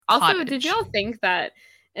Also, did y'all think that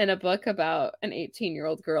in a book about an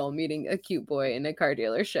 18-year-old girl meeting a cute boy in a car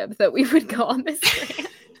dealership that we would go on this rant?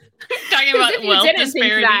 Talking about if you wealth didn't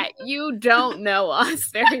disparity. think that, you don't know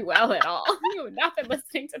us very well at all. You have not been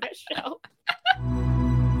listening to this show.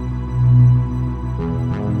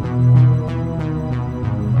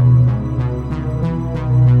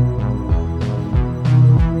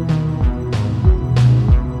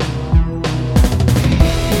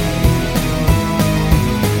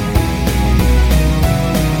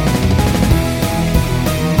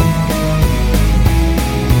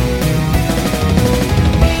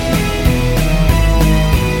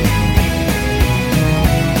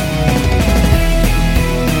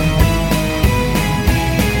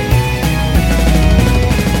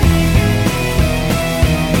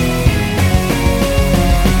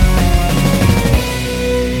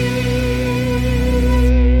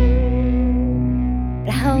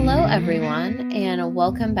 Everyone, and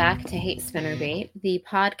welcome back to Hate Spinnerbait, the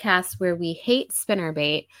podcast where we hate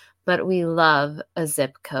spinnerbait, but we love a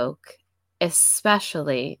zip coke,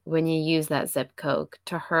 especially when you use that zip coke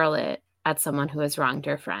to hurl it at someone who has wronged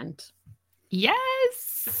your friend.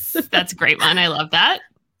 Yes, that's a great one. I love that.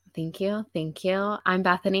 Thank you. Thank you. I'm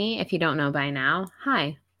Bethany. If you don't know by now,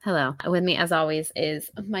 hi. Hello. With me, as always, is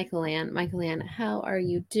Michael Ann. Michael Ann, how are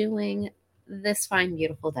you doing this fine,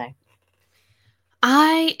 beautiful day?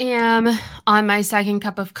 I am on my second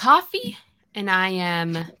cup of coffee, and I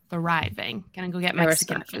am thriving. Gonna go get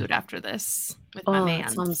Mexican food after this with my man.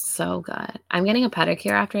 That sounds so good. I'm getting a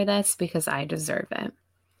pedicure after this because I deserve it.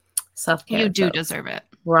 Self-care. You do deserve it.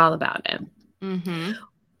 We're all about it. Mm-hmm.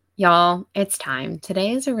 Y'all, it's time.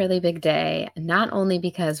 Today is a really big day, not only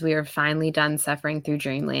because we are finally done suffering through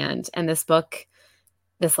Dreamland, and this book,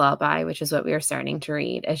 this Lullaby, which is what we are starting to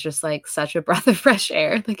read, is just like such a breath of fresh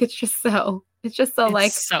air. Like it's just so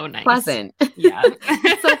like so nice. Pleasant. Yeah.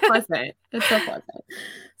 It's so pleasant. It's so pleasant.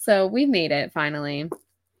 So we've made it finally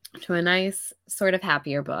to a nice sort of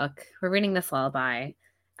happier book. We're reading this Lullaby.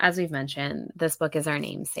 As we've mentioned, this book is our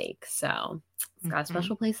namesake. So it's got a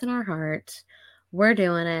special place in our heart. We're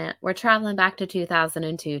doing it. We're traveling back to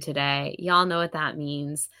 2002 today. Y'all know what that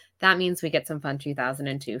means. That means we get some fun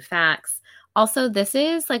 2002 facts. Also, this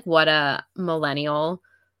is like what a millennial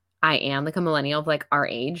I am, like a millennial of like our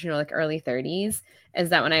age, like early 30s, is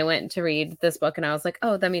that when I went to read this book and I was like,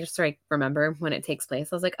 oh, let me just like remember when it takes place.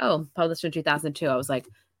 I was like, oh, published in 2002. I was like,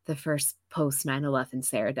 the first post 9/11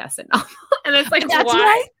 Sarah Dessen novel. And it's like, that's why?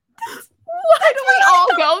 Right. Why do we all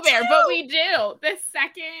go there? But we do.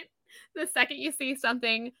 The second you see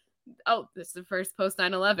something, oh, this is the first post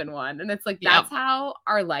 9/11 one. And it's like, that's how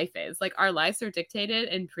our life is. Like our lives are dictated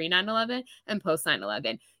in pre 9/11 and post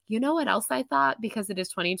 9/11. You know what else I thought? Because it is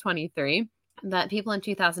 2023, that people in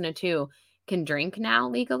 2002 can drink now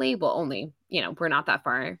legally. Well, only, we're not that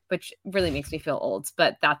far, which really makes me feel old,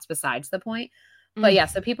 but that's besides the point. But yeah,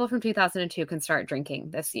 so people from 2002 can start drinking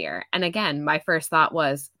this year. And again, my first thought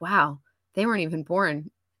was, wow, they weren't even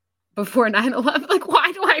born before 9/11. Like,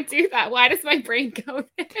 why do I do that? Why does my brain go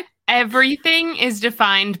there? Everything is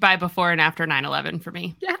defined by before and after 9/11 for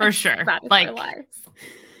me, for sure. That is like our lives.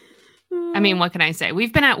 I mean, what can I say?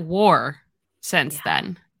 We've been at war since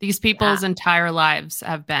then. These people's entire lives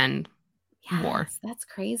have been war. That's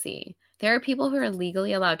crazy. There are people who are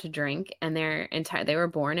legally allowed to drink, and they were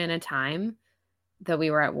born in a time that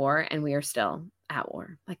we were at war, and we are still at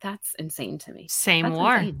war. Like, that's insane to me. Same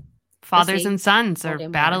war. Insane. Fathers and sons are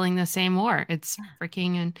battling the same war. It's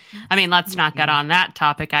freaking. I mean, let's not get on that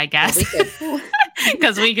topic, I guess.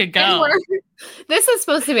 Because we could go. This is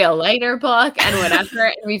supposed to be a lighter book and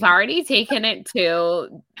whatever. We've already taken it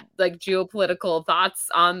to like geopolitical thoughts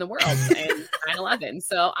on the world and 9/11.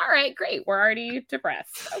 So, all right, great. We're already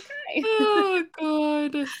depressed. Okay. Oh,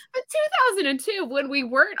 God. But 2002, when we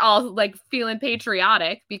weren't all like feeling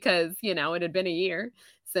patriotic because, it had been a year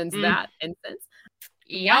since that instance.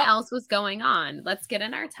 Yep. What else was going on? Let's get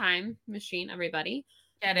in our time machine, everybody.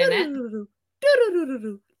 Get in it.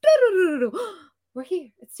 We're here.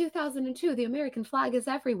 It's 2002. The American flag is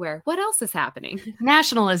everywhere. What else is happening?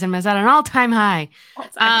 Nationalism is at an all-time high.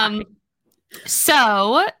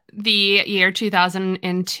 So the year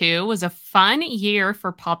 2002 was a fun year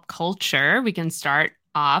for pop culture. We can start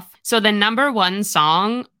off. So the number one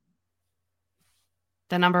song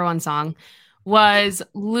was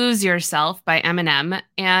Lose Yourself by Eminem.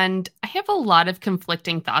 And I have a lot of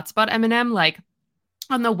conflicting thoughts about Eminem. Like,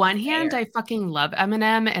 on the one hand, I fucking love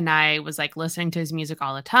Eminem and I was like listening to his music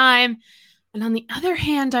all the time. And on the other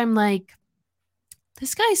hand, I'm like,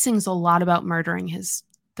 this guy sings a lot about murdering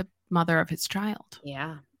the mother of his child.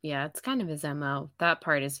 Yeah. Yeah. It's kind of his MO. That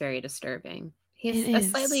part is very disturbing. He's a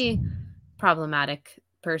slightly problematic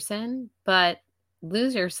person, but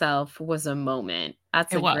Lose Yourself was a moment.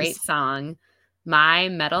 That's It a great was. song. My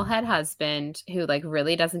metalhead husband, who like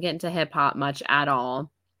really doesn't get into hip hop much at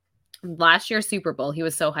all, last year's Super Bowl, he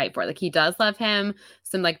was so hyped for it. Like he does love him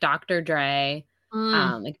some like Dr. Dre,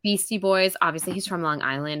 like Beastie Boys. Obviously, he's from Long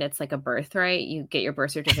Island. It's like a birthright. You get your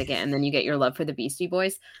birth certificate, and then you get your love for the Beastie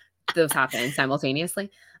Boys. Those happen simultaneously.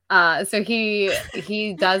 So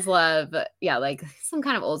he does love, yeah, like some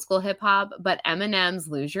kind of old school hip hop. But Eminem's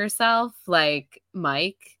 "Lose Yourself," like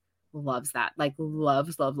Mike loves that, like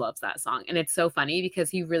loves that song, and it's so funny because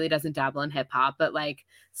he really doesn't dabble in hip hop, but like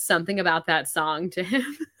something about that song to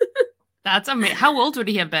him. That's amazing. How old would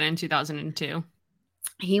he have been in 2002?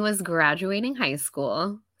 He was graduating high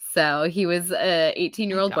school. So he was a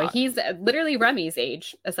 18-year-old boy. He's literally Remy's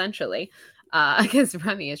age, essentially, because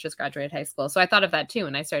Remy has just graduated high school. So I thought of that too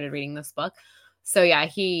when I started reading this book. So yeah,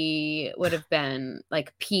 he would have been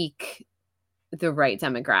like peak the right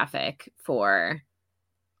demographic for,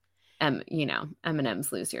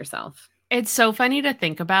 Eminem's "Lose Yourself." It's so funny to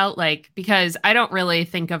think about, like, because I don't really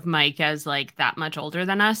think of Mike as like that much older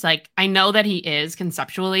than us. Like, I know that he is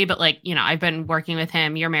conceptually, but like, I've been working with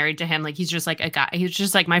him. You're married to him. Like, he's just like a guy. He's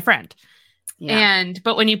just like my friend. Yeah.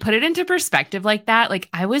 But when you put it into perspective like that, like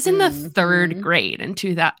I was in the third grade in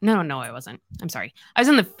 2000. No, I wasn't. I'm sorry. I was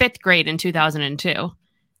in the fifth grade in 2002.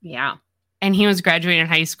 Yeah. And he was graduating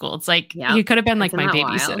high school. It's like, he could have been like my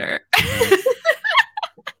babysitter.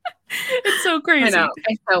 It's so crazy. I know.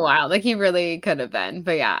 It's so wild. Like he really could have been.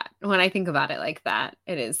 But yeah, when I think about it like that,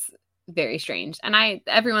 it is very strange. And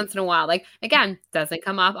every once in a while, like, again, doesn't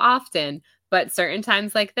come up often, but certain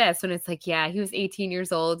times like this, when it's like, yeah, he was 18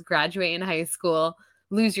 years old, graduating high school,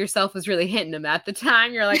 Lose Yourself was really hitting him at the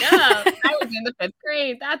time. You're like, oh, I was in the fifth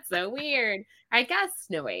grade. That's so weird. I guess,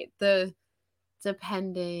 no, wait,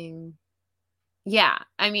 depending. Yeah.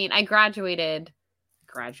 I mean, I graduated.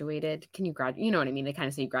 Can you graduate? You know what I mean? They kind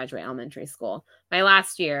of say you graduate elementary school. My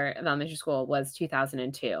last year of elementary school was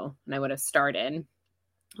 2002, and I would have started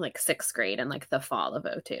like sixth grade in like the fall of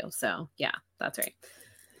 2002. So yeah, that's right.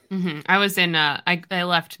 Mm-hmm. I was in, I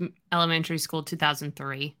left elementary school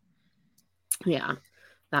 2003. Yeah,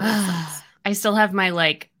 that makes sense. I still have my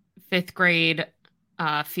like fifth grade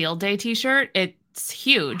field day t-shirt. It's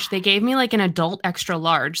huge. They gave me like an adult extra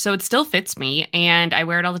large, so it still fits me, and I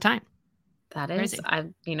wear it all the time. That is,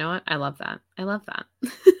 you know what? I love that. I love that.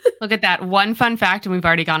 Look at that. One fun fact, and we've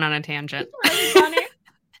already gone on a tangent.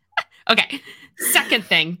 Okay. Second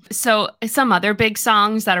thing. So some other big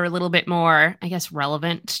songs that are a little bit more, I guess,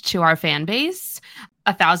 relevant to our fan base.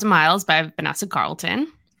 1,000 Miles by Vanessa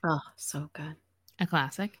Carlton. Oh, so good. A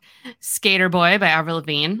classic. Skater Boy by Avril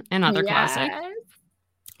Lavigne. Another classic.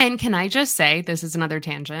 And can I just say, this is another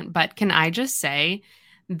tangent, but can I just say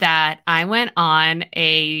that I went on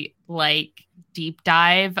a like deep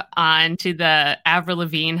dive onto the Avril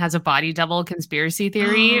Lavigne has a body double conspiracy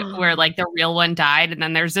theory where like the real one died and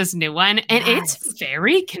then there's this new one, and it's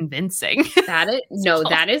very convincing.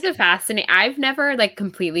 That is a fascinating. I've never like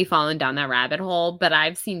completely fallen down that rabbit hole, but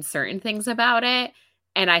I've seen certain things about it,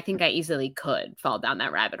 and I think I easily could fall down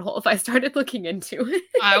that rabbit hole if I started looking into it.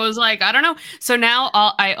 I was like, I don't know. So now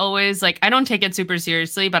I always like, I don't take it super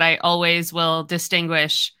seriously, but I always will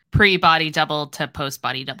distinguish pre-body double to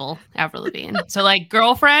post-body double Avril Lavigne. So like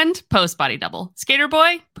girlfriend, post-body double. Skater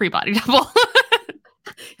boy, pre-body double.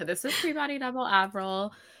 Yeah, this is pre-body double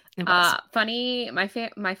Avril. Funny, my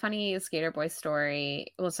funny skater boy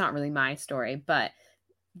story. Well, it's not really my story, but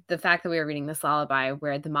the fact that we were reading this lullaby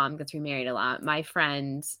where the mom gets remarried a lot. My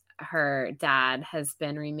friend, her dad has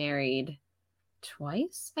been remarried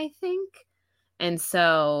twice, I think. And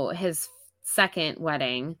so his second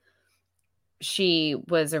wedding, she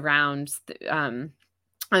was around,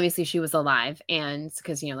 obviously she was alive, and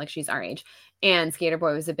because, like she's our age, and Skater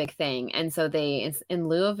Boy was a big thing. And so they, in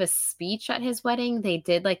lieu of a speech at his wedding, they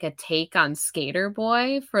did like a take on Skater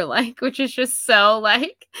Boy for like, which is just so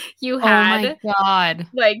like, you had, oh my God,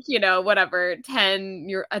 like, whatever, 10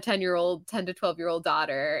 to 12-year-old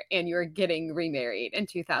daughter, and you're getting remarried in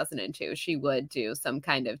 2002, she would do some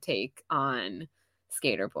kind of take on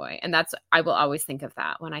Skater Boy. And I will always think of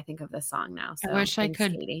that when I think of this song now. So I wish I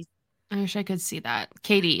could see that.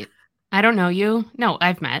 Katie, I don't know you. No,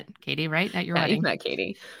 I've met Katie, right? At your wedding. You've met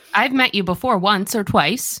Katie. I've met you before once or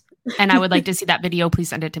twice, and I would like to see that video. Please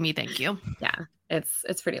send it to me. Thank you. Yeah,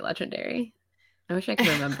 it's pretty legendary. I wish I could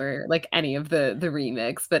remember like any of the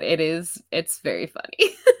remix, but it's very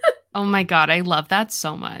funny. Oh my God, I love that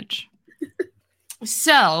so much.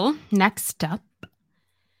 So next up,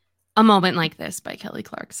 A Moment Like This by Kelly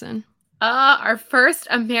Clarkson. Our first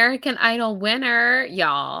American Idol winner,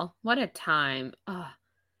 y'all. What a time.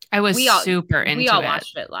 I was super into it. We all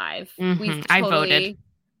watched it live. Mm-hmm. I voted.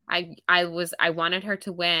 I wanted her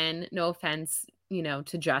to win. No offense,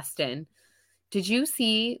 to Justin. Did you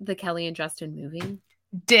see the Kelly and Justin movie?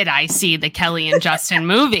 Did I see the Kelly and Justin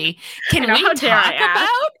movie? Can we talk about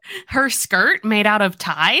her skirt made out of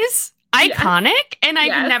ties? Iconic. Yes. And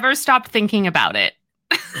I've never stopped thinking about it.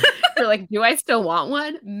 You're like, do I still want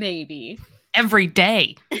one? Maybe. Every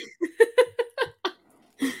day.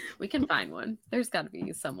 We can find one. There's got to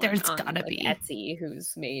be someone on Etsy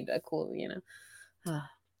who's made a cool,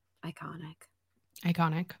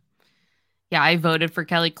 iconic. Yeah, I voted for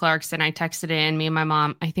Kelly Clarkson. I texted in me and my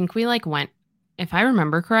mom. I think we went, if I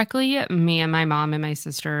remember correctly, me and my mom and my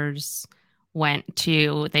sisters went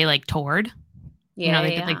to, they toured. Yeah,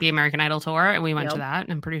 they did the American Idol tour, and we went to that,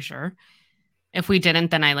 I'm pretty sure. If we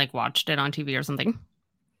didn't, then I watched it on TV or something.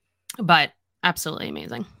 But absolutely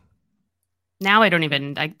amazing. Now I don't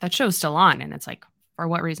even, that show's still on, and it's for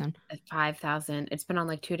what reason? 5,000. It's been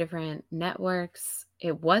on 2 different networks.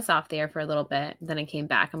 It was off the air for a little bit. Then it came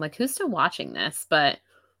back. I'm like, who's still watching this? But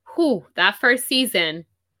that first season,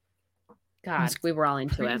 God, we were all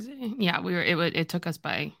into it. Yeah, we were. It took us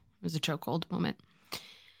by. It was a chokehold moment.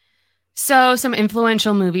 So some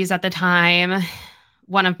influential movies at the time.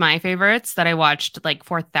 One of my favorites that I watched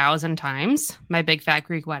 4,000 times. My Big Fat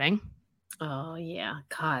Greek Wedding. Oh yeah,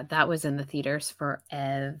 God, that was in the theaters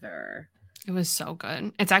forever. It was so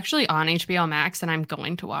good. It's actually on HBO Max, and I'm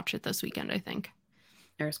going to watch it this weekend, I think.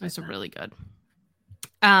 It's really good.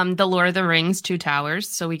 The Lord of the Rings, Two Towers.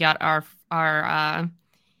 So we got our My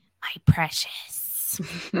Precious.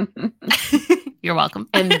 You're welcome.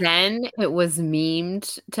 And then it was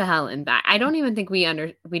memed to hell and back. I don't even think we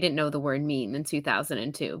didn't know the word meme in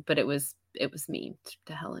 2002, but it was memed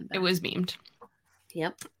to hell and back. It was memed.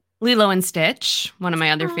 Yep. Lilo and Stitch, one of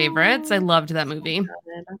my other favorites. I loved that movie.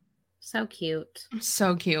 So cute.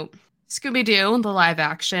 So cute. Scooby-Doo, the live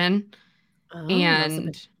action.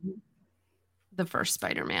 And the first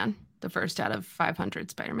Spider-Man. The first out of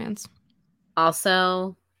 500 Spider-Mans.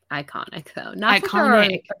 Also iconic, though. Not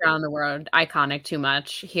iconic around the world. Iconic too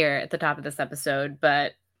much here at the top of this episode,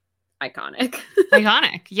 but iconic.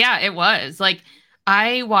 Iconic. Yeah, it was.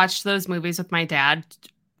 I watched those movies with my dad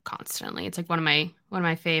constantly. It's one of my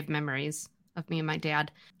fave memories of me and my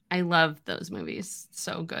dad. I love those movies.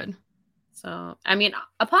 So good. So, I mean,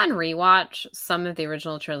 upon rewatch, some of the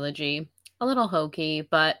original trilogy, a little hokey,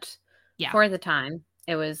 but for the time,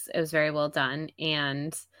 it was very well done.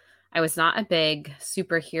 And I was not a big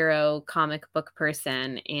superhero comic book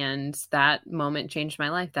person, and that moment changed my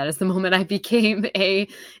life. That is the moment I became a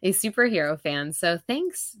superhero fan. So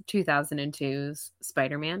thanks, 2002's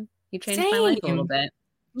Spider-Man. You changed my life a little bit.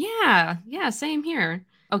 Yeah, same here.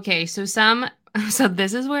 Okay, so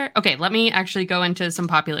this is where, let me actually go into some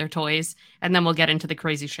popular toys, and then we'll get into the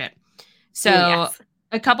crazy shit. So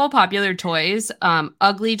a couple popular toys,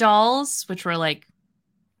 Ugly Dolls, which were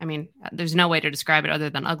there's no way to describe it other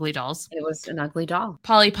than ugly dolls. It was an ugly doll.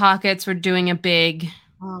 Polly Pockets were doing a big,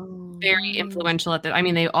 very influential at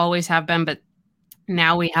they always have been, but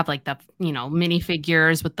now we have the,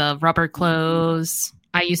 minifigures with the rubber clothes.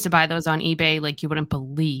 I used to buy those on eBay you wouldn't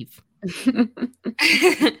believe.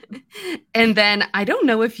 And then I don't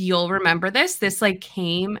know if you'll remember this. This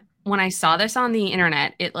came when I saw this on the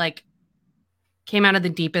internet. It came out of the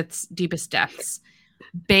deepest depths.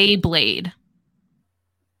 Beyblade.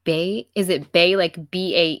 Is it Bay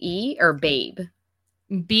BAE or Babe?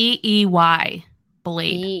 BEY.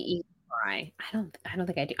 Blade. BEY. I don't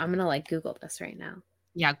think I do. I'm gonna Google this right now.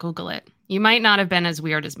 Yeah, Google it. You might not have been as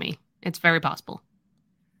weird as me. It's very possible.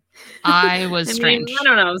 I was strange. I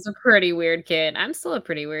don't know. I was a pretty weird kid. I'm still a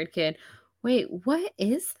pretty weird kid. Wait, what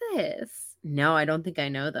is this? No, I don't think I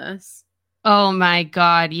know this. Oh my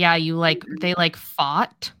God. Yeah, they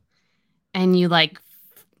fought, and you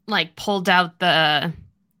pulled out the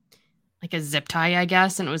a zip tie, I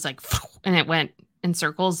guess, and it was and it went in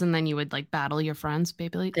circles, and then you would battle your friends,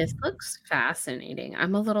 Beyblade. This looks fascinating.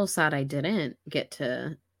 I'm a little sad I didn't get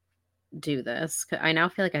to do this. I now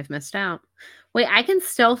feel like I've missed out. Wait, I can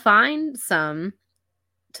still find some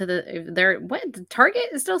Target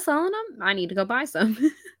is still selling them? I need to go buy some.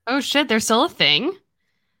 Oh shit, they're still a thing?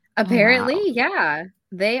 Apparently, wow. Yeah.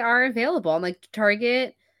 They are available on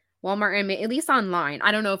Target, Walmart, and at least online.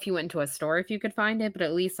 I don't know if you went to a store if you could find it, but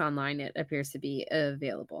at least online it appears to be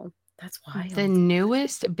available. That's wild. The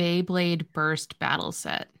newest Beyblade Burst battle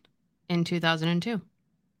set in 2002.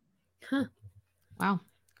 Huh. Wow.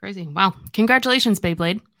 Crazy. Wow. Congratulations,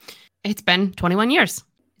 Beyblade. It's been 21 years.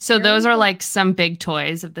 So those are some big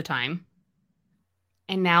toys of the time.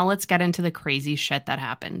 And now let's get into the crazy shit that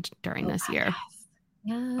happened during this year.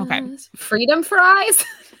 Okay. Yes. Freedom fries.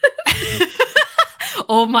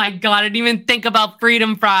 Oh my God, I didn't even think about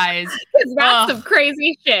freedom fries. That's some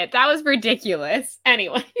crazy shit. That was ridiculous.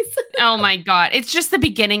 Anyways. Oh my God. It's just the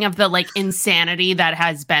beginning of the like insanity that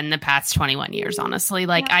has been the past 21 years, honestly.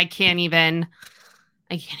 Like Yeah. I can't even.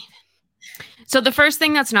 So the first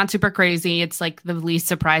thing that's not super crazy, it's like the least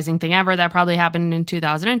surprising thing ever that probably happened in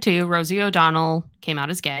 2002. Rosie O'Donnell came out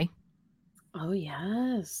as gay. Oh,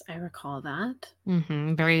 yes. I recall that.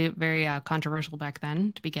 Very, very controversial back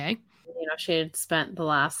then to be gay. She had spent the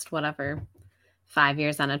last, whatever, 5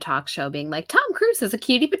 years on a talk show being like, Tom Cruise is a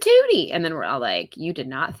cutie patootie. And then we're all like, you did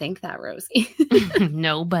not think that, Rosie.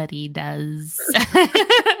 Nobody does.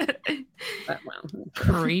 But, well,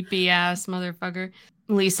 creepy ass motherfucker.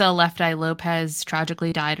 Lisa Left Eye Lopez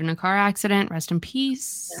tragically died in a car accident. Rest in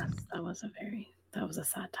peace. yes, that was a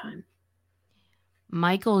sad time.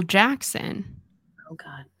 Michael Jackson. Oh,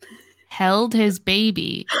 God. Held his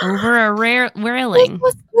baby over a railing. This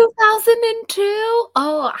was 2002.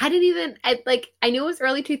 Oh, I didn't even, I knew it was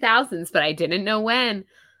early 2000s, but I didn't know when.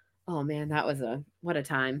 Oh, man, what a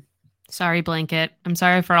time. Sorry, Blanket. I'm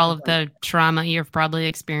sorry for all of the trauma you're probably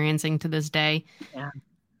experiencing to this day. Yeah.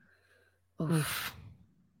 Oof.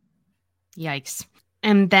 Yikes.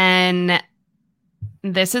 And then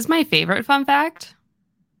this is my favorite fun fact.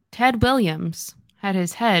 Ted Williams had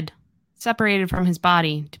his head separated from his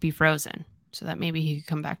body to be frozen so that maybe he could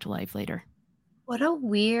come back to life later. What a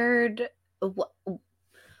weird...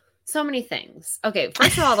 So many things. Okay,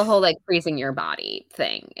 first of all, the whole like freezing your body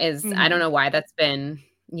thing is, I don't know why that's been,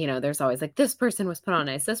 there's always like this person was put on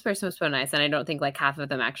ice, this person was put on ice, and I don't think like half of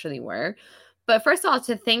them actually were. But first of all,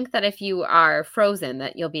 to think that if you are frozen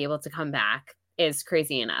that you'll be able to come back is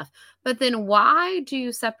crazy enough. But then why do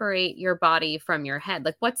you separate your body from your head?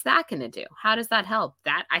 Like, what's that going to do? How does that help?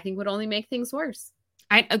 That I think would only make things worse.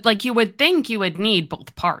 You would think you would need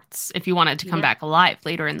both parts if you wanted to come back alive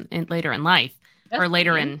later in life. Definitely. Or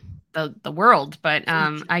later in the world, but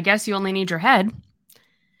I guess you only need your head.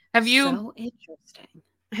 So interesting.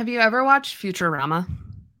 Have you ever watched Futurama?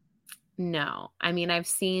 No. I mean, I've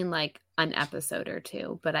seen like an episode or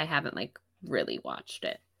two, but I haven't like really watched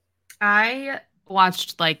it. I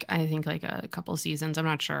watched I think like a couple seasons. I'm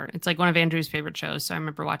not sure. It's like one of Andrew's favorite shows, so I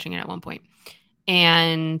remember watching it at one point.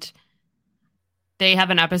 And they have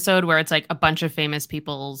an episode where it's like a bunch of famous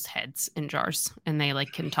people's heads in jars and they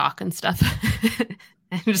like can talk and stuff.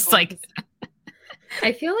 And just like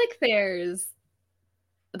I feel like there's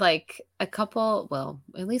like a couple, well,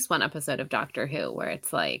 at least one episode of Doctor Who where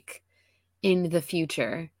it's like in the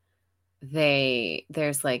future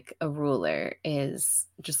there's like a ruler is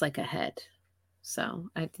just like a head. So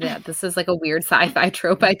this is like a weird sci-fi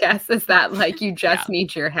trope, I guess, is that like you just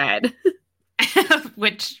need your head.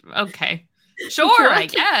 Which, okay. Sure, I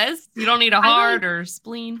guess. You don't need a heart or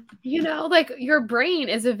spleen. Like your brain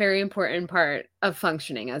is a very important part of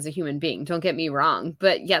functioning as a human being. Don't get me wrong.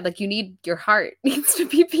 But yeah, like your heart needs to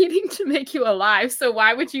be beating to make you alive. So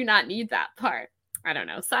why would you not need that part? I don't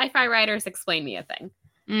know. Sci-fi writers, explain me a thing.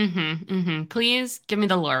 Please give me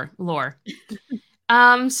the lore.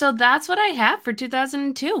 So that's what I have for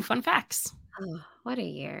 2002. Fun facts. Oh, what a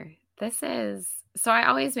year. So I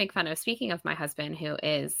always make fun of, speaking of my husband, who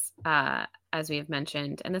is, as we have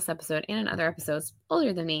mentioned in this episode and in other episodes,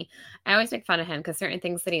 older than me. I always make fun of him because certain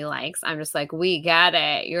things that he likes, I'm just like, we get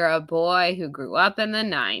it. You're a boy who grew up in the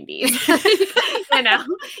 90s.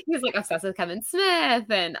 He's like obsessed with Kevin Smith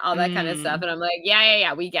and all that kind of stuff. And I'm like,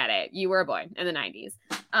 yeah, we get it. You were a boy in the 90s.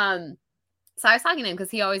 So I was talking to him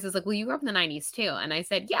because he always was like, well, you grew up in the 90s too. And I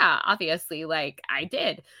said, yeah, obviously, like I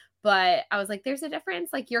did. But I was like, there's a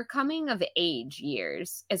difference. Like your coming of age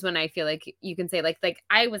years is when I feel like you can say like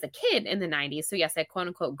I was a kid in the 90s. So yes, I quote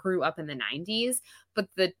unquote grew up in the 90s, but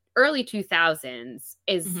the early 2000s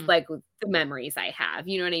is like the memories I have.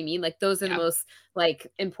 You know what I mean? Like those are the most like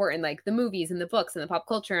important, like the movies and the books and the pop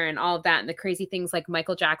culture and all of that. And the crazy things like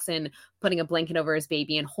Michael Jackson putting a blanket over his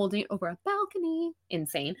baby and holding it over a balcony.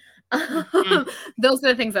 Insane. Those are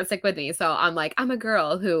the things that stick with me. So I'm like, I'm a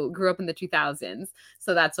girl who grew up in the 2000s.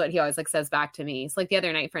 So that's what he always like says back to me. It's like the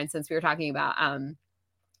other night, for instance, we were talking about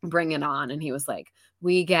Bring It On. And he was like,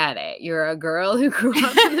 we get it. You're a girl who grew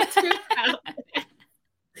up in the 2000s.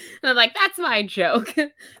 And I'm like, that's my joke.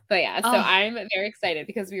 But yeah, so I'm very excited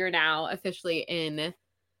because we are now officially in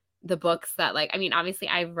the books that obviously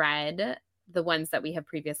I've read the ones that we have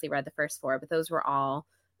previously read, the first 4, but those were all,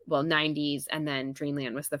 90s. And then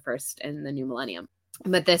Dreamland was the first in the new millennium.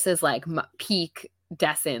 But this is like peak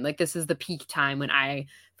Destin. Like this is the peak time when I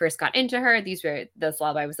first got into her. This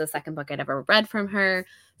Lullaby was the second book I'd ever read from her.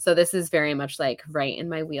 So this is very much like right in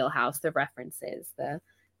my wheelhouse. The references, the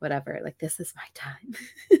whatever. Like, this is my time.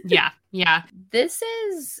 Yeah. Yeah. This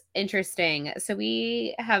is interesting. So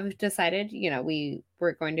we have decided,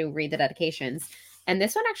 we're going to read the dedications. And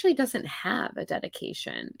this one actually doesn't have a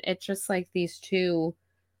dedication. It's just like these two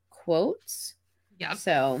quotes. Yeah.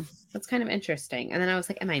 So that's kind of interesting. And then I was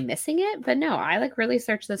like, am I missing it? But no, I like really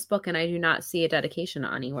searched this book and I do not see a dedication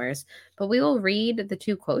anywheres. But we will read the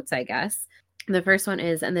two quotes, I guess. The first one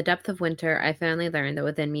is, in the depth of winter, I finally learned that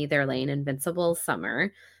within me there lay an invincible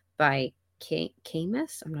summer by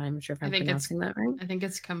Camus. I'm not even sure if I'm pronouncing that right. I think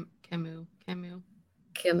it's Camus.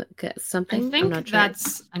 Something. I think I'm not sure.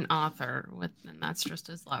 That's an author and that's just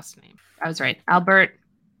his last name. I was right. Albert.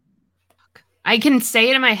 I can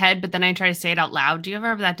say it in my head, but then I try to say it out loud. Do you ever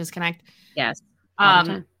have that disconnect? Yes. All the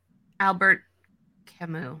time. Albert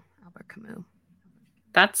Camus.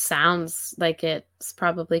 That sounds like it's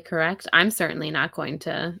probably correct. I'm certainly not going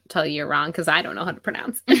to tell you you're wrong because I don't know how to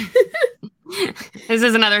pronounce it. This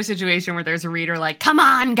is another situation where there's a reader like, come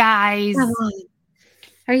on, guys. Come on.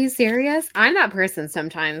 Are you serious? I'm that person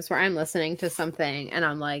sometimes where I'm listening to something and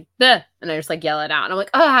I'm like, bleh, and I just like yell it out. And I'm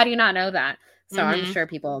like, oh, how do you not know that? So I'm sure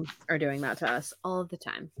people are doing that to us all the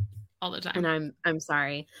time. All the time. And I'm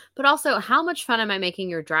sorry. But also, how much fun am I making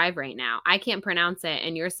your drive right now? I can't pronounce it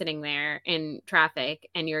and you're sitting there in traffic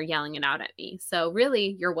and you're yelling it out at me. So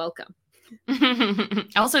really, you're welcome.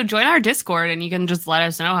 Also, join our Discord and you can just let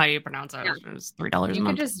us know how you pronounce it. Yeah. It's $3 a month. You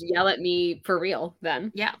can just yell at me for real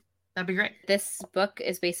then. Yeah, that'd be great. This book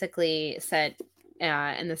is basically set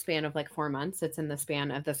in the span of like 4 months. It's in the span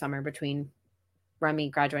of the summer between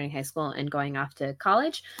Remy graduating high school and going off to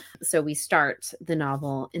college. So we start the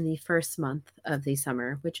novel in the first month of the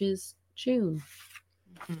summer, which is June.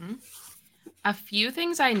 Mm-hmm. A few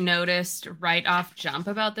things I noticed right off jump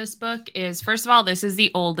about this book is, first of all, this is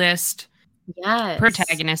the oldest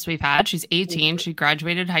protagonist we've had. She's 18. She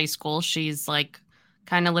graduated high school. She's like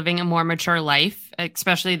kind of living a more mature life,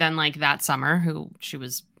 especially than like that summer, who she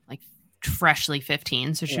was like freshly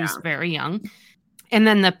 15. So she was very young. And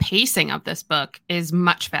then the pacing of this book is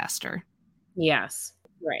much faster. Yes.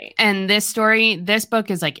 Right. And this book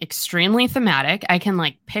is like extremely thematic. I can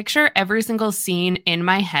like picture every single scene in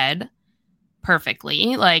my head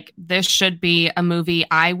perfectly. Like, this should be a movie.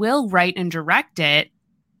 I will write and direct it.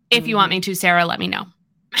 If you want me to, Sarah, let me know.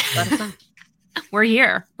 Let us know. We're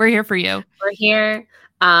here. We're here for you. We're here.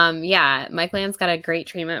 Mike Land's got a great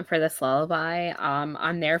treatment for this lullaby.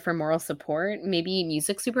 I'm there for moral support, maybe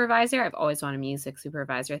music supervisor. I've always wanted a music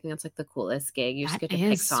supervisor. I think that's like the coolest gig. You just get to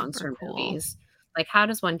pick songs from movies. Like, how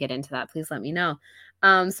does one get into that? Please let me know.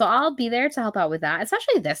 So I'll be there to help out with that,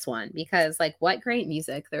 especially this one, because like, what great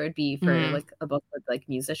music there would be for like a book with like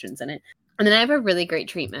musicians in it. And then I have a really great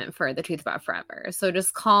treatment for The Truth About Forever. So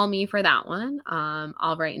just call me for that one.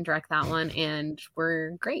 I'll write and direct that one, and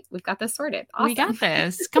we're great. We've got this sorted. Awesome. We got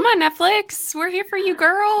this. Come on, Netflix. We're here for you,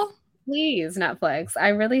 girl. Please, Netflix. I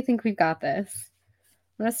really think we've got this.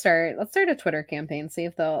 Let's start a Twitter campaign. See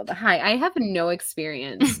if they'll. Hi, I have no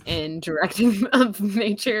experience in directing a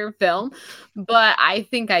major film, but I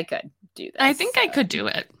think I could do this. I think I could do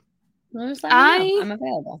it. I'm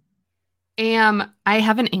available. I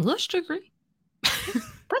have an English degree.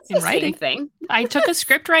 That's the same thing. I took a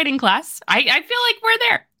script writing class. I feel like we're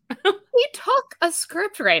there. We took a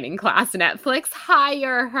script writing class. Netflix,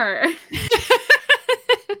 hire her.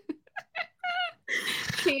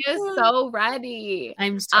 She is so ready.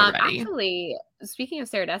 I'm so ready. Actually, speaking of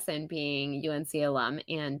Sarah Dessen being UNC alum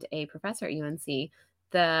and a professor at UNC,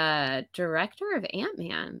 the director of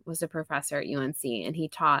Ant-Man was a professor at UNC, and he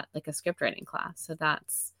taught like a script writing class. So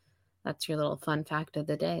that's your little fun fact of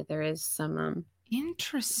the day. There is some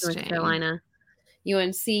interesting North Carolina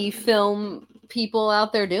UNC film people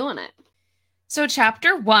out there doing it. So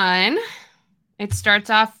chapter 1, it starts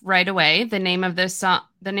off right away. The name of the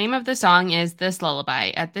song is This Lullaby.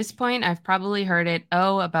 At this point, I've probably heard it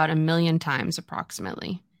about 1 million times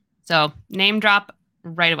approximately. So name drop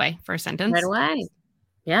right away, first sentence. Right away.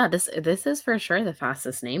 Yeah, this is for sure the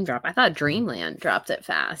fastest name drop. I thought Dreamland dropped it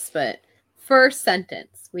fast, but first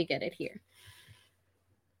sentence, we get it here.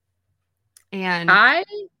 And I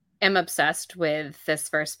am obsessed with this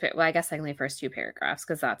first, well, I guess technically first 2 paragraphs,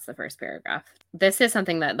 because that's the first paragraph. This is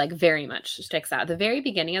something that like very much sticks out. The very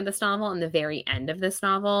beginning of this novel and the very end of this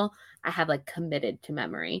novel, I have like committed to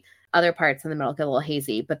memory. Other parts in the middle get a little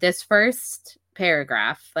hazy, but this first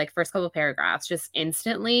paragraph, like first couple paragraphs, just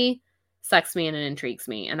instantly sucks me in and intrigues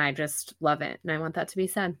me, and I just love it, and I want that to be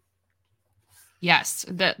said. Yes,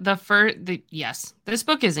 yes, this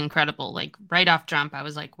book is incredible. Like right off jump, I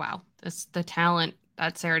was like, wow, the talent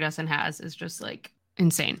that Sarah Dessen has is just like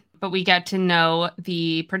insane. But we get to know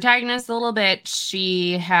the protagonist a little bit.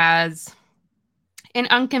 She has an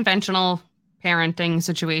unconventional parenting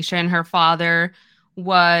situation. Her father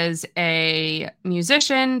was a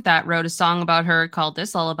musician that wrote a song about her called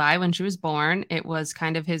This Lullaby when she was born. It was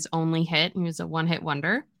kind of his only hit. He was a one-hit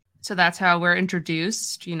wonder. So that's how we're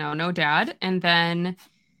introduced, no dad. And then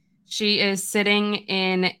she is sitting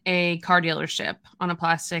in a car dealership on a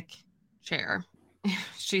plastic chair.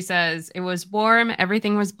 She says, it was warm,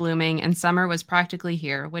 everything was blooming, and summer was practically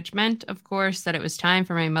here, which meant, of course, that it was time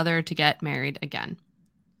for my mother to get married again.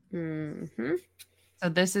 Mm-hmm. So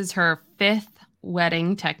this is her fifth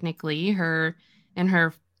wedding, technically. Her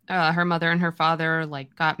mother and her father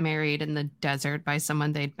got married in the desert by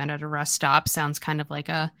someone they'd met at a rest stop. Sounds kind of like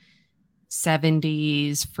a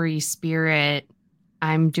 70s free spirit.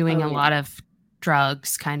 I'm doing a lot of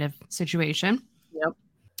drugs kind of situation. Yep.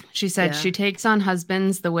 She said she takes on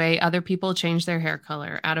husbands the way other people change their hair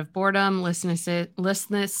color, out of boredom,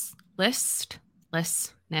 listlessness,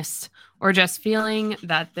 or just feeling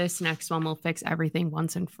that this next one will fix everything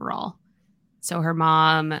once and for all. So her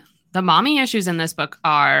mom, the mommy issues in this book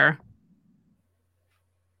are,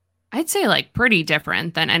 I'd say, pretty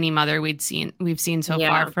different than any mother we've seen so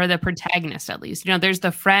far, for the protagonist at least. There's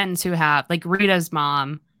the friends who have, Rita's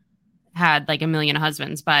mom had a million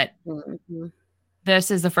husbands, but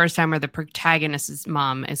this is the first time where the protagonist's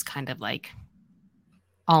mom is kind of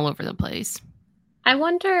all over the place. I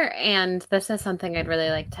wonder, and this is something I'd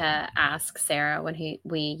really like to ask Sarah when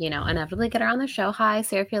we inevitably get her on the show. Hi,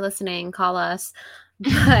 Sarah, if you're listening, call us.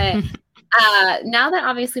 But now that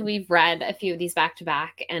obviously we've read a few of these back to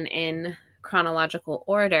back and in chronological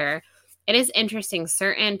order, it is interesting.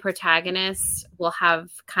 Certain protagonists will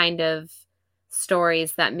have kind of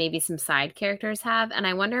stories that maybe some side characters have. And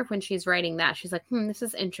I wonder if when she's writing that, she's like, this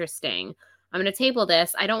is interesting. I'm going to table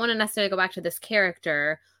this. I don't want to necessarily go back to this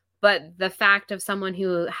character, but the fact of someone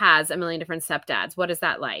who has a million different stepdads, what is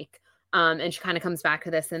that like? And she kind of comes back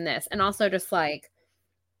to this and this. And also just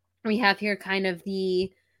we have here kind of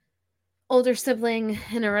the older sibling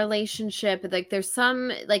in a relationship. There's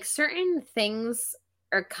some, certain things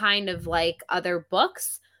are kind of like other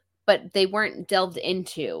books, but they weren't delved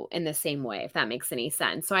into in the same way, if that makes any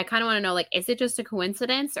sense. So I kind of want to know, is it just a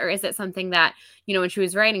coincidence, or is it something that, when she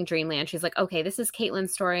was writing Dreamland, she's like, okay, this is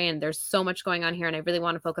Caitlin's story and there's so much going on here and I really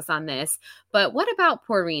want to focus on this. But what about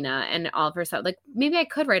poor Rena and all of her stuff? Maybe I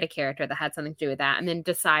could write a character that had something to do with that, and then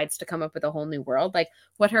decides to come up with a whole new world.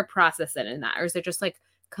 What her process in that? Or is it just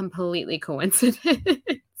completely coincidence?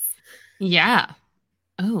 Yeah.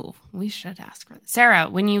 Oh, we should ask her. Sarah,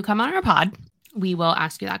 when you come on our pod, we will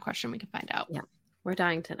ask you that question. We can find out. Yeah. We're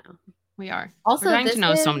dying to know. We are. Also, we're dying to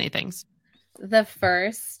know so many things. The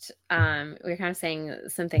first, we're kind of saying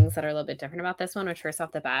some things that are a little bit different about this one, which first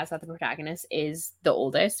off the bat is that the protagonist is the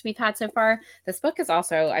oldest we've had so far. This book is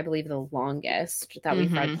also, I believe, the longest that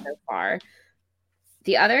we've read so far.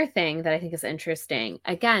 The other thing that I think is interesting,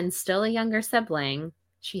 again, still a younger sibling.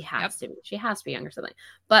 She has to be. She has to be a younger sibling.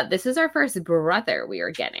 But this is our first brother we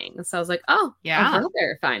are getting. So I was like, oh, yeah, a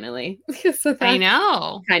brother, finally. So I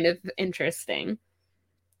know. Kind of interesting.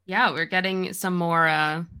 Yeah, we're getting some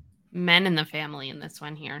more men in the family in this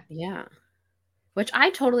one here. Yeah. Which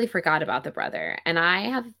I totally forgot about the brother. And I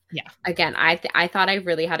have, again, I thought I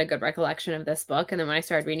really had a good recollection of this book. And then when I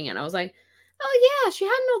started reading it, I was like, oh, yeah, she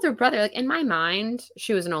had an older brother. In my mind,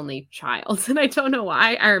 she was an only child. And I don't know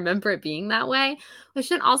why I remember it being that way. Which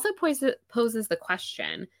then also poses the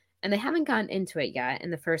question, and they haven't gotten into it yet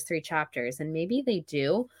in the first 3 chapters, and maybe they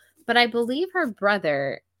do, but I believe her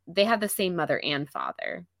brother, they have the same mother and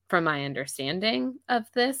father, from my understanding of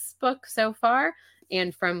this book so far,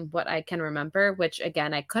 and from what I can remember, which,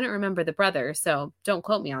 again, I couldn't remember the brother, so don't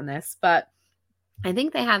quote me on this, but I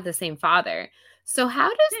think they have the same father. So how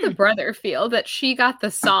does the brother feel that she got the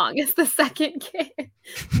song as the second kid?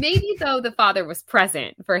 Maybe, though, the father was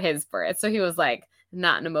present for his birth. So he was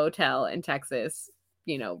not in a motel in Texas,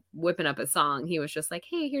 whipping up a song. He was just like,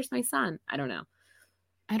 hey, here's my son. I don't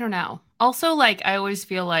know. Also, I always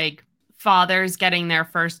feel like fathers getting their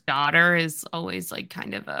first daughter is always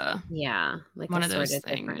kind of a one of those things.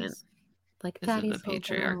 Different. This is the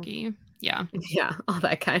patriarchy. Yeah. Yeah. All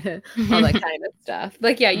that kind of stuff.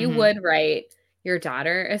 You would write your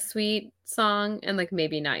daughter a sweet song and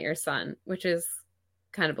maybe not your son, which is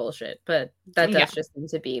kind of bullshit, but that does just seem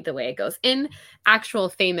to be the way it goes in actual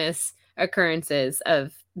famous occurrences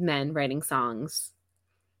of men writing songs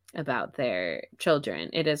about their children.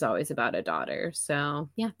 It is always about a daughter. So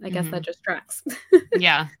I guess that just tracks.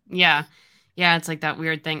 Yeah. It's that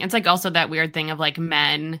weird thing. It's also that weird thing of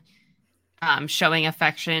men showing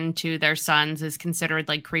affection to their sons is considered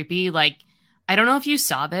creepy. I don't know if you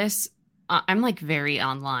saw this I'm like very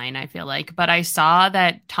online, I feel like, but I saw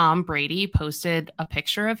that Tom Brady posted a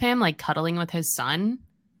picture of him like cuddling with his son,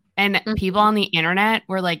 and people on the internet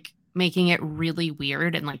were like making it really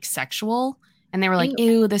weird and like sexual, and they were like, Ew.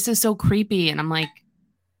 "Ew, this is so creepy." And I'm like,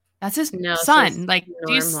 "That's his No, it's son. just Like, normal.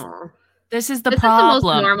 this is the This is the most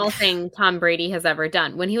problem." normal thing Tom Brady has ever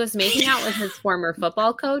done. When he was making out with his former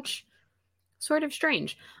football coach, sort of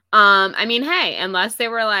strange. I mean, hey, unless they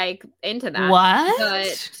were like into that. What?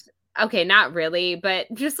 But okay, not really. But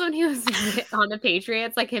just when he was on the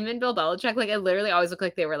Patriots, like him and Bill Belichick, like it literally always looked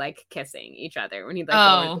like they were like kissing each other when he'd like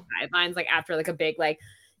go over the sidelines, like after like a big like,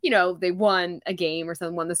 they won a game or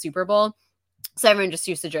something, won the Super Bowl. So everyone just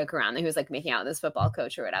used to joke around that he was like making out with his football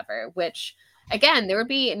coach or whatever, which again, there would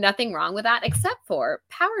be nothing wrong with that except for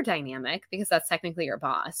power dynamic, because that's technically your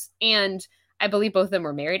boss. And I believe both of them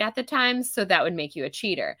were married at the time, so that would make you a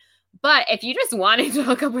cheater. But if you just wanted to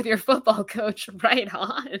hook up with your football coach, right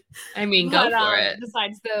on. I mean, go for it.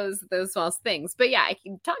 Besides those false things. But yeah,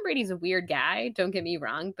 Tom Brady's a weird guy, don't get me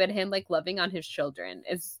wrong, but him like loving on his children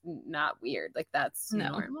is not weird. Like that's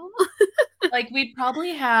normal. Like we'd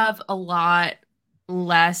probably have a lot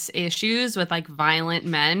less issues with like violent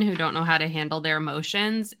men who don't know how to handle their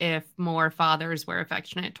emotions if more fathers were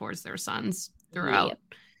affectionate towards their sons throughout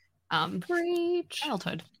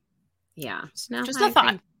childhood. Yeah. No, just a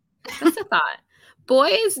thought. Just a thought.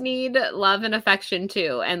 Boys need love and affection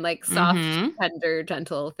too, and like soft, tender,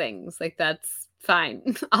 gentle things. Like that's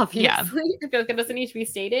fine. Obviously, I feel like it doesn't need to be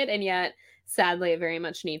stated, and yet sadly, it very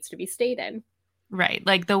much needs to be stated. Right.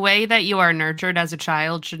 Like the way that you are nurtured as a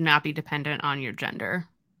child should not be dependent on your gender.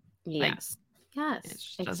 Yes. It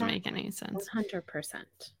just doesn't make any sense. 100%.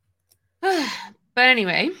 But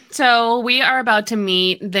anyway, so we are about to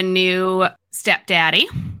meet the new stepdaddy.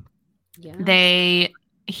 Yeah.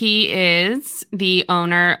 He is the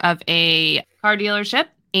owner of a car dealership.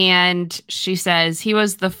 And she says he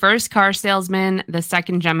was the first car salesman, the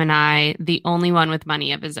second Gemini, the only one with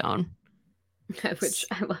money of his own. Which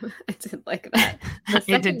I love. I did like that. The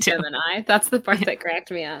second Gemini. That's the part that cracked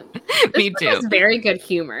me up. Me too. Has very good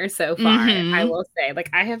humor so far. I will say, like,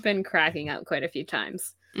 I have been cracking up quite a few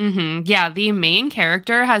times. Yeah, the main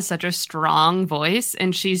character has such a strong voice,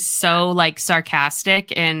 and she's so like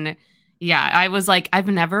sarcastic. And yeah, I was like, I've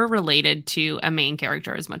never related to a main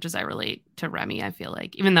character as much as I relate to Remy. I feel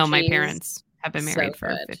like, even though my parents have been married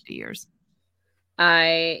for 50 years.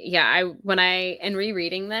 In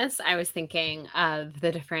rereading this, I was thinking of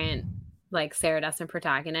the different like Sarah Dessen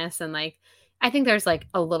protagonists, and like I think there's like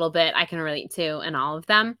a little bit I can relate to in all of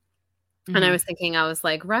them. And I was thinking, I was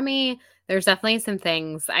like, Remy, there's definitely some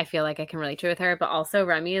things I feel like I can relate to with her, but also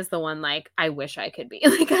Remy is the one like I wish I could be.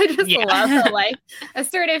 Like I just love how like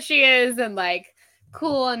assertive she is and like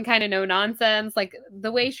cool and kind of no nonsense. Like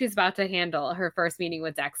the way she's about to handle her first meeting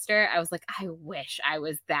with Dexter, I was like, I wish I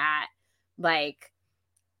was that like,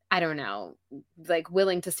 I don't know, like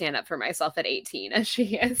willing to stand up for myself at 18 as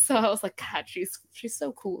she is. So I was like, God, she's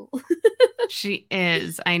so cool. She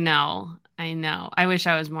is. I know. I wish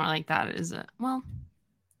I was more like that. Well,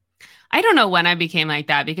 I don't know when I became like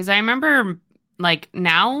that, because I remember like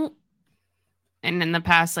now and in the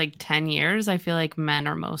past like 10 years, I feel like men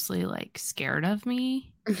are mostly like scared of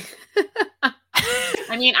me.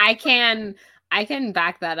 I mean, I can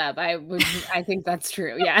back that up. I think that's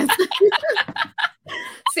true. Yes.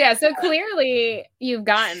 So clearly you've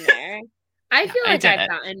gotten there. I feel like I've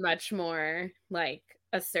gotten much more like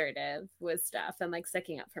assertive with stuff and like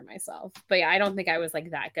sticking up for myself. But yeah, I don't think I was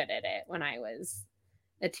like that good at it when I was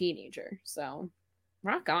a teenager. So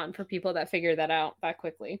rock on for people that figure that out that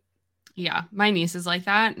quickly. Yeah, my niece is like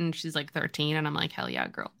that, and she's like 13, and I'm like, hell yeah,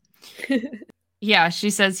 girl. Yeah, she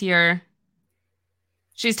says here,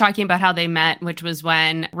 she's talking about how they met, which was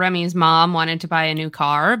when Remy's mom wanted to buy a new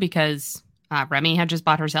car because Remy had just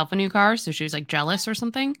bought herself a new car, so she was like jealous or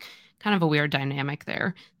something. Kind of a weird dynamic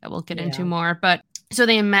there that we'll get into more. But so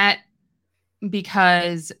they met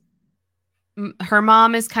because her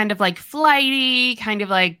mom is kind of like flighty, kind of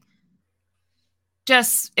like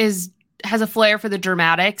just has a flair for the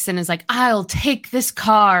dramatics and is like, I'll take this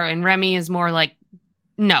car. And Remy is more like,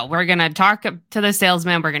 no, we're going to talk to the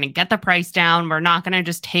salesman. We're going to get the price down. We're not going to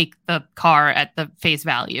just take the car at the face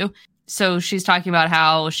value. So she's talking about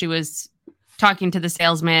how she was talking to the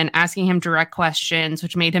salesman, asking him direct questions,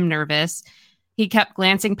 which made him nervous. He kept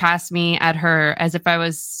glancing past me at her as if I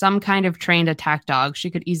was some kind of trained attack dog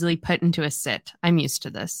she could easily put into a sit. I'm used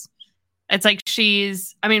to this. It's like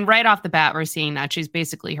right off the bat, we're seeing that she's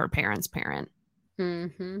basically her parents' parent.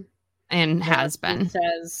 Mm-hmm. And has been. It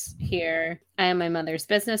says here, I am my mother's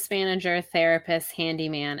business manager, therapist,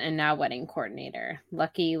 handyman, and now wedding coordinator.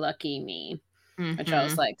 Lucky, lucky me. which I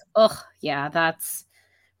was Mm-hmm. like, oh, yeah, that's,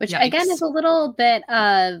 which again is Yikes. a little bit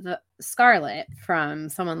of Scarlet from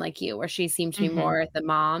Someone Like You, where she seemed to be Mm-hmm. more the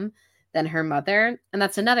mom than her mother. And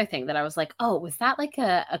that's another thing that I was like, oh, was that like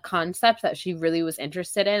a concept that she really was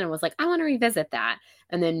interested in and was like, I want to revisit that,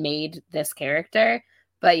 and then made this character?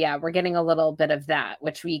 But yeah, we're getting a little bit of that,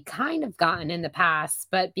 which we kind of gotten in the past.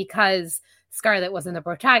 But because Scarlet wasn't the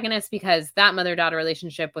protagonist, because that mother daughter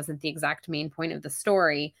relationship wasn't the exact main point of the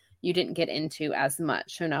story, you didn't get into as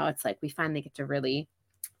much. So now it's like we finally get to really,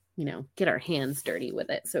 get our hands dirty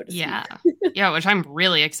with it, so to speak. Yeah. Yeah, which I'm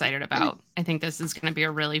really excited about. I think this is going to be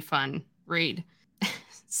a really fun read.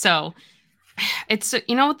 So, it's,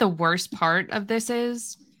 you know what the worst part of this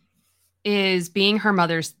is being her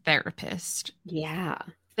mother's therapist. Yeah.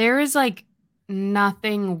 There is like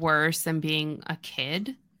nothing worse than being a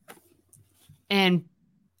kid and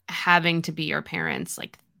having to be your parents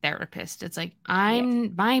like therapist. It's like Yeah.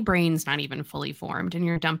 my brain's not even fully formed and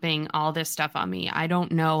you're dumping all this stuff on me. I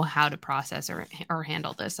don't know how to process or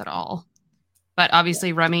handle this at all. But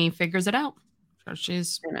obviously Remy figures it out. So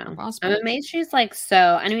she's I a know. boss I'm bitch. amazed she's like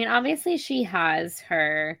so. I mean, obviously she has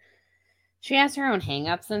her own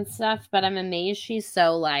hangups and stuff, but I'm amazed she's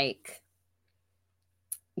so like,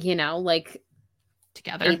 like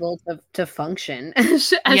Together. able to function as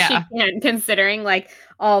she Yeah. can, considering like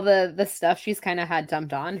all the stuff she's kind of had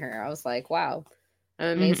dumped on her. I was like, wow.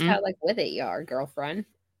 I'm amazed Hmm. how like with it you are, girlfriend.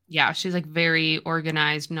 Yeah, she's like very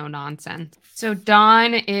organized, no nonsense. So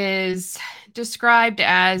Don is described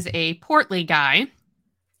as a portly guy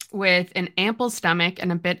with an ample stomach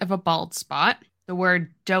and a bit of a bald spot. The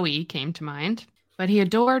word doughy came to mind, but he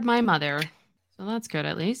adored my mother. So that's good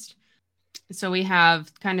at least. So we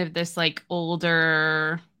have kind of this like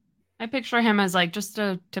older, I picture him as like just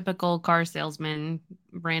a typical car salesman,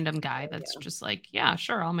 random guy Oh, that's yeah. just like, yeah,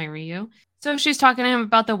 sure, I'll marry you. So she's talking to him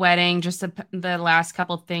about the wedding, just the last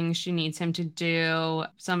couple things she needs him to do,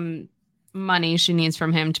 some money she needs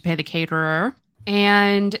from him to pay the caterer.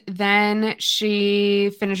 And then she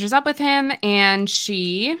finishes up with him and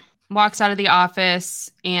she walks out of the office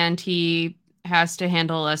and he has to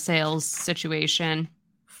handle a sales situation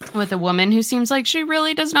with a woman who seems like she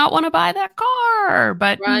really does not want to buy that car,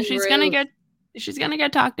 but Run, Ruth. she's gonna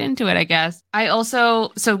get talked into it, I guess. I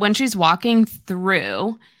also so when she's walking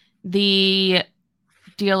through the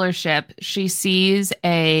dealership, she sees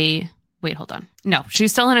a wait, hold on. No,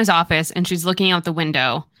 she's still in his office and she's looking out the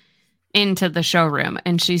window into the showroom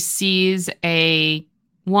and she sees a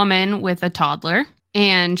woman with a toddler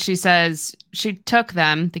and she says she took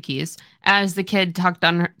them, the keys, as the kid tugged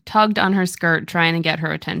on her skirt trying to get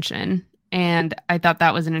her attention. And I thought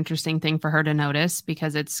that was an interesting thing for her to notice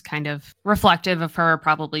because it's kind of reflective of her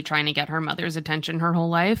probably trying to get her mother's attention her whole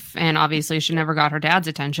life. And obviously she never got her dad's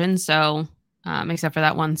attention. So, except for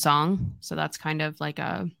that one song. So that's kind of like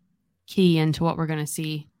a key into what we're going to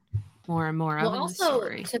see more and more Well, of in this also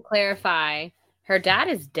story. to clarify, her dad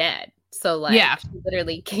is dead. So Yeah. like she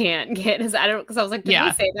literally can't get his, I don't, because I was like, did we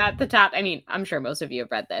Yeah. say that at the top? I mean, I'm sure most of you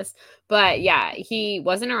have read this, but yeah, he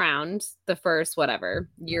wasn't around the first whatever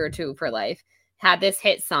year or two of her life. Had this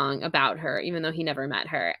hit song about her, even though he never met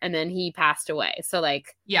her, and then he passed away. So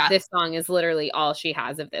like Yeah. this song is literally all she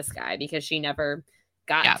has of this guy because she never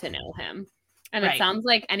got Yeah. to know him. And it Right. sounds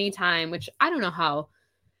like anytime, which I don't know how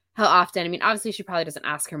often. I mean, obviously she probably doesn't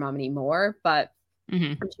ask her mom anymore, but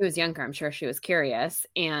Hmm. when she was younger, I'm sure she was curious.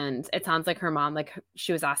 And it sounds like her mom, like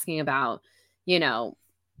she was asking about, you know,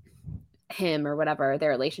 him or whatever,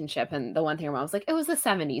 their relationship. And the one thing her mom was like, it was the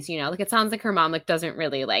 70s, like it sounds like her mom like doesn't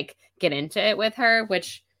really like get into it with her,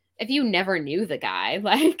 which if you never knew the guy,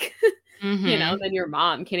 like, Hmm. then your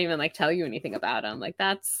mom can't even like tell you anything about him. Like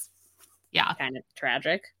that's Yeah. kind of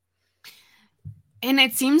tragic. And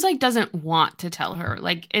it seems like doesn't want to tell her.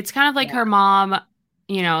 Like it's kind of like Yeah. her mom,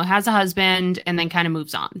 has a husband and then kind of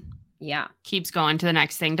moves on. Yeah. Keeps going to the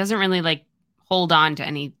next thing. Doesn't really like hold on to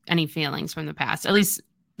any feelings from the past. At least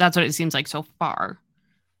that's what it seems like so far.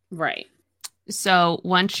 Right. So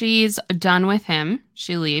once she's done with him,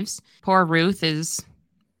 she leaves. Poor Ruth is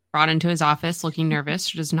brought into his office looking nervous.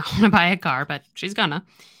 She does not want to buy a car, but she's gonna.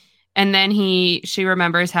 And then she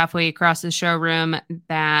remembers halfway across the showroom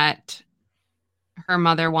that her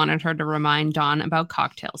mother wanted her to remind Dawn about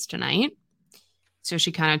cocktails tonight. So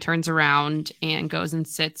she kind of turns around and goes and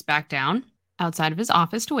sits back down outside of his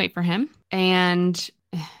office to wait for him. And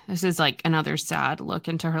this is like another sad look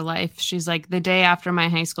into her life. She's like, the day after my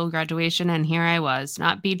high school graduation, and here I was,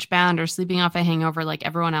 not beach bound or sleeping off a hangover like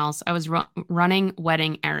everyone else. I was running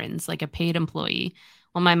wedding errands like a paid employee,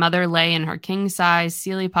 while my mother lay in her king size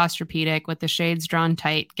Sealy Posturepedic with the shades drawn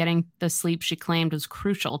tight, getting the sleep she claimed was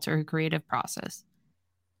crucial to her creative process.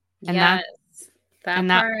 And Yes. That And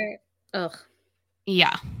that, part, ugh.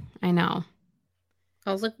 yeah, I know.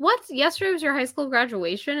 I was like, what? Yesterday was your high school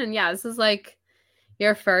graduation? And yeah, this is like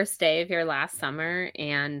your first day of your last summer,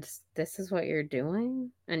 and this is what you're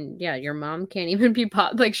doing? And yeah, your mom can't even be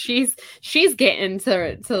like she's getting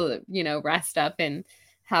to rest up and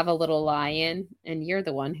have a little lie-in, and you're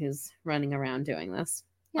the one who's running around doing this.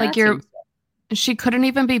 Yeah, Like that seems she couldn't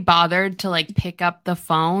even be bothered to like pick up the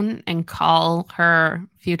phone and call her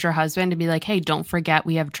future husband to be like, hey, don't forget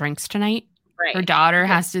we have drinks tonight. Her right. daughter The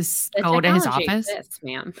has to go to his technology office. exists,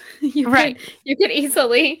 ma'am. Right. You could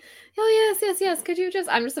easily. Oh yes. Could you just?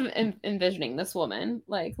 I'm just envisioning this woman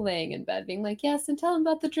like laying in bed, being like, yes, and tell him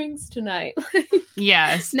about the drinks tonight.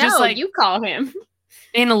 Yes. Just No, like you call him.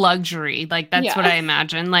 in a luxury. Like that's what Yeah. I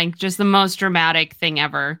imagine. Like just the most dramatic thing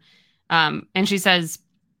ever. And she says,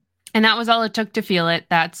 and that was all it took to feel it,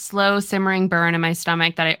 that slow simmering burn in my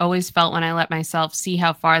stomach that I always felt when I let myself see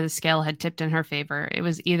how far the scale had tipped in her favor. It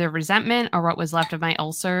was either resentment or what was left of my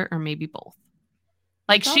ulcer, or maybe both.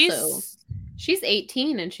 Like It's also, she's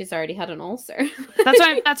 18 and she's already had an ulcer.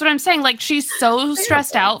 that's what I'm saying. Like she's so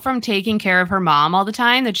stressed out from taking care of her mom all the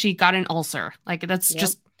time that she got an ulcer. Like that's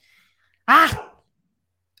just oh.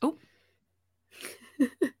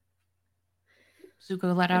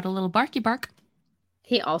 Zuko let out a little barky bark.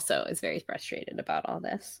 He also is very frustrated about all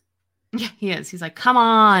this. Yeah, he is. He's like, come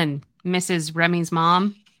on, Mrs. Remy's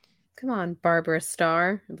mom. Come on, Barbara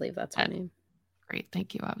Starr. I believe that's her name. Great,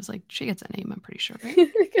 thank you. I was like, she gets a name, I'm pretty sure,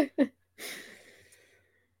 right?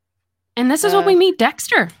 And this is when we meet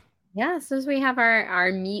Dexter. Yeah, so as we have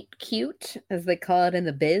our meet cute, as they call it in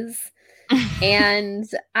the biz. And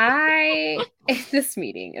this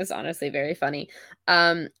meeting is honestly very funny.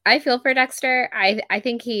 I feel for Dexter. I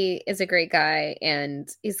think he is a great guy, and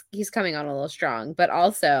he's coming on a little strong, but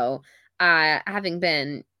also having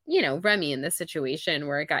been, Remy in this situation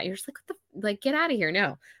where you're just like, what the, like, get out of here.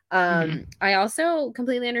 No. I also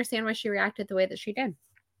completely understand why she reacted the way that she did.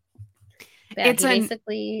 Yeah, it's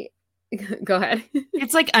basically go ahead.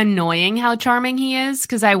 It's like annoying how charming he is,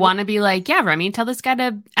 because I want to be like, yeah, Remy, tell this guy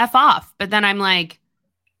to F off. But then I'm like,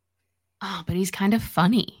 oh, but he's kind of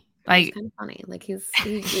funny. Like, he's kind of funny. Like he's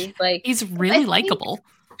like he's really likable.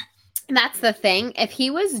 That's the thing. If he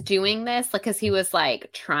was doing this, like, because he was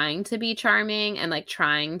like trying to be charming and like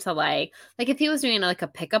trying to like if he was doing like a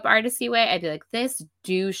pickup artisty way, I'd be like, this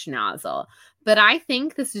douche nozzle. But I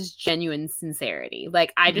think this is genuine sincerity.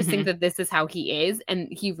 Like, I just think that this is how he is. And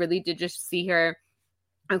he really did just see her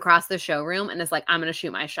across the showroom and is like, I'm going to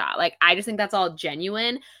shoot my shot. Like, I just think that's all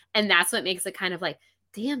genuine. And that's what makes it kind of like,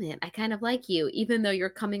 damn it, I kind of like you, even though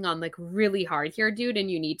you're coming on like really hard here, dude.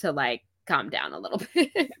 And you need to like calm down a little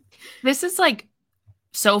bit. This is like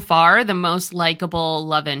so far the most likable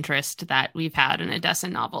love interest that we've had in a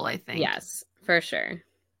Descent novel, I think. Yes, for sure.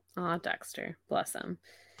 Oh, Dexter, bless him.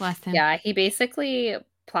 Bless him. Yeah, he basically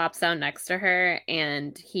plops down next to her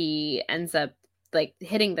and he ends up like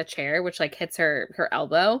hitting the chair, which like hits her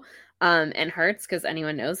elbow and hurts, because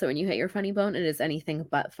anyone knows that when you hit your funny bone, it is anything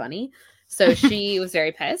but funny. So she was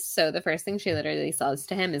very pissed. So the first thing she literally says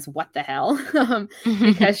to him is, what the hell?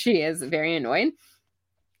 Because she is very annoyed.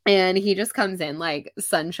 And he just comes in like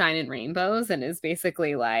sunshine and rainbows and is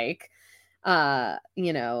basically like,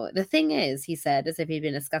 the thing is, he said, as if he'd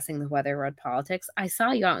been discussing the weather road politics, I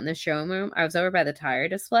saw you out in the showroom. I was over by the tire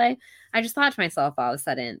display. I just thought to myself all of a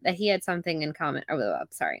sudden that he had something in common.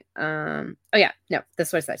 Sorry.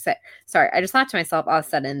 This was what I said. Sorry. I just thought to myself all of a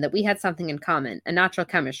sudden that we had something in common, a natural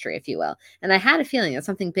chemistry, if you will. And I had a feeling that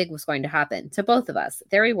something big was going to happen to both of us.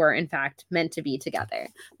 There we were, in fact, meant to be together.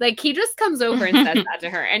 Like, he just comes over and says that to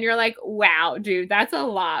her. And you're like, wow, dude, that's a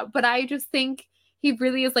lot. But I just think he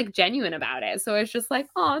really is like genuine about it. So it's just like,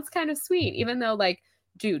 oh, it's kind of sweet, even though like,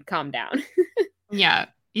 dude, calm down. Yeah.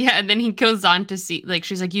 And then he goes on to see, like,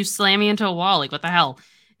 she's like, you slam me into a wall. Like, what the hell?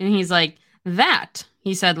 And he's like, that,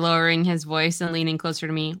 he said, lowering his voice and leaning closer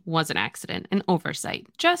to me, was an accident, an oversight,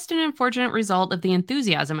 just an unfortunate result of the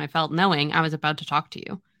enthusiasm I felt knowing I was about to talk to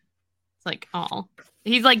you. It's like, oh,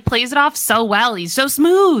 he's like plays it off so well. He's so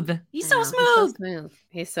smooth. He's so smooth.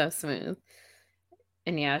 He's so smooth.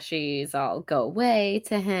 And yeah, she's all go away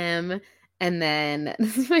to him. And then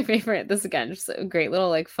this is my favorite. This again, just a great little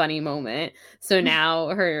like funny moment. So now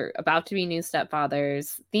her about to be new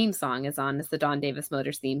stepfather's theme song is on. It's the Dawn Davis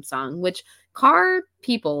Motors theme song, which car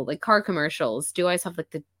people, like car commercials, do always have like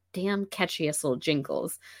the damn catchiest little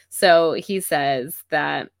jingles. So he says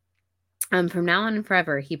that from now on and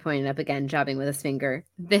forever, he pointed up again, jabbing with his finger,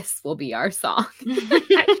 this will be our song.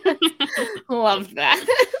 Love that.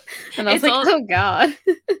 And I was like, oh God.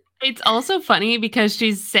 It's also funny because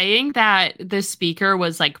she's saying that the speaker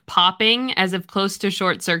was like popping as if close to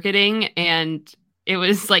short circuiting. And it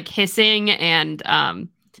was like hissing and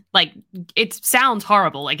like it sounds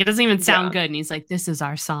horrible. Like it doesn't even sound good. And he's like, this is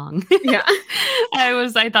our song. Yeah.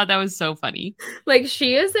 I thought that was so funny. Like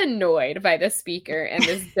she is annoyed by the speaker and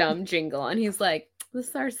this dumb jingle. And he's like, this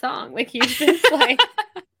is our song. Like he's just like,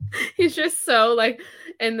 he's just so like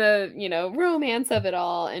in the, romance of it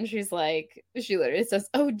all. And she's like, she literally says,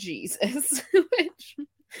 oh, Jesus. Which,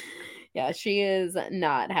 yeah, she is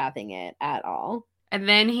not having it at all. And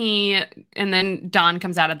then Dawn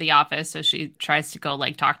comes out of the office. So she tries to go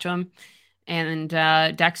like talk to him. And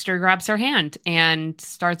Dexter grabs her hand and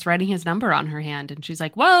starts writing his number on her hand. And she's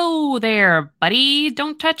like, whoa there, buddy.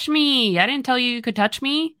 Don't touch me. I didn't tell you could touch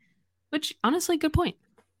me. Which, honestly, good point.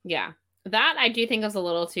 Yeah. That I do think was a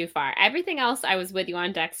little too far. Everything else, I was with you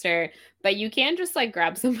on, Dexter. But you can't just like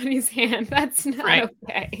grab somebody's hand. That's not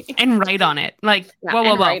okay. And write on it. Like,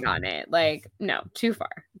 whoa. Write on it. Like, no, too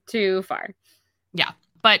far. Too far. Yeah.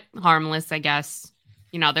 But harmless, I guess.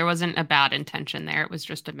 There wasn't a bad intention there. It was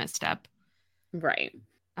just a misstep. Right.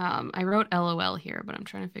 I wrote LOL here, but I'm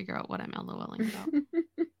trying to figure out what I'm LOLing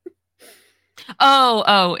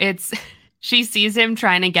about. It's she sees him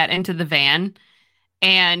trying to get into the van,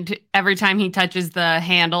 and every time he touches the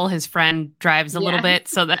handle, his friend drives a little bit,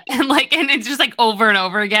 so that and it's just like over and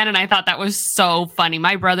over again. And I thought that was so funny.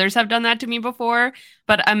 My brothers have done that to me before,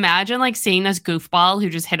 but imagine like seeing this goofball who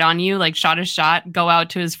just hit on you, like shot a shot, go out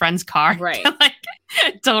to his friend's car, right? To,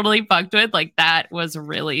 totally fucked with. Like that was a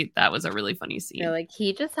really funny scene. Yeah, like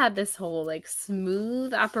he just had this whole like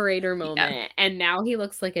smooth operator moment, and now he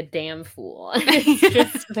looks like a damn fool. It's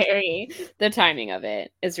just the timing of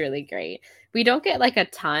it is really great. We don't get like a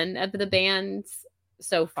ton of the bands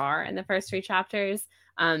so far in the first 3 chapters.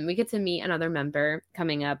 We get to meet another member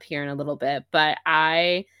coming up here in a little bit, but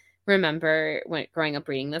I remember when growing up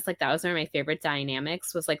reading this, like that was one of my favorite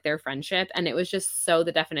dynamics, was like their friendship. And it was just so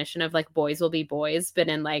the definition of like boys will be boys, but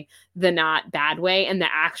in like the not bad way and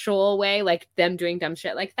the actual way, like them doing dumb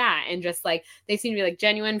shit like that. And just like they seem to be like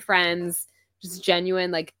genuine friends, just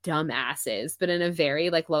genuine like dumbasses, but in a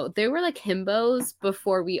very like low, they were like himbos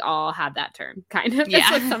before we all had that term, kind of.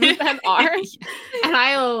 That's what some of them are. And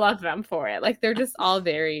I love them for it. Like they're just all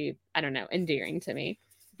very, I don't know, endearing to me.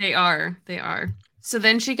 They are. So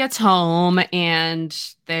then she gets home and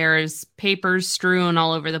there's papers strewn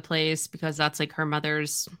all over the place because that's like her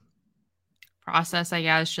mother's process, I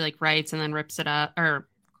guess. She like writes and then rips it up or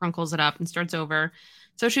crunkles it up and starts over.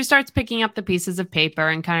 So she starts picking up the pieces of paper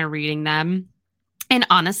and kind of reading them. And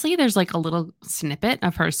honestly, there's like a little snippet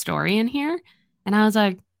of her story in here. And I was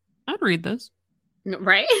like, I'd read this.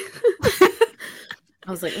 Right? I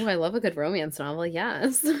was like, oh, I love a good romance novel.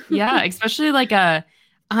 Yes. Yeah, especially like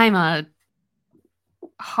I'm a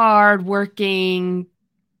hard-working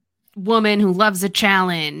woman who loves a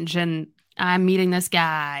challenge, and I'm meeting this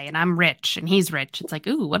guy, and I'm rich, and he's rich. It's like,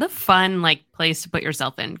 ooh, what a fun like place to put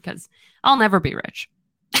yourself in, because I'll never be rich.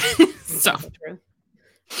 So true.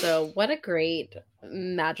 So what a great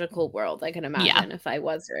magical world I can imagine if I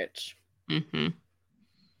was rich. Mm-hmm.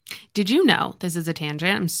 Did you know, this is a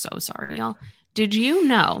tangent, I'm so sorry, y'all. Did you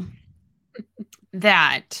know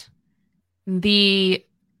that the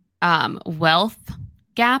wealth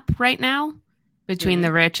gap right now between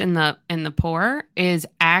the rich and the poor is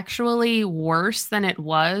actually worse than it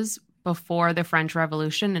was before the French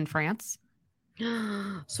Revolution in France?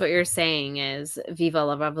 So what you're saying is Viva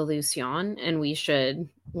la Revolution, and we should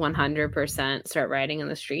 100% start riding in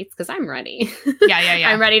the streets, because I'm ready. Yeah.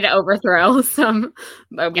 I'm ready to overthrow some,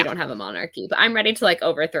 but we don't have a monarchy, but I'm ready to like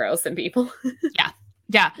overthrow some people.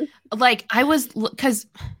 Yeah. Like I was, because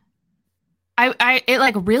it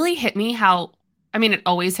like really hit me how, I mean, it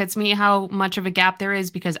always hits me how much of a gap there is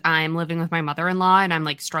because I'm living with my mother-in-law and I'm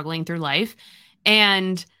like struggling through life.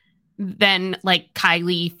 And then like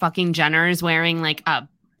Kylie fucking Jenner is wearing like a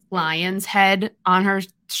lion's head on her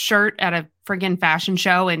shirt at a friggin' fashion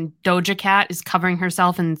show, and Doja Cat is covering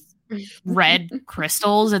herself in red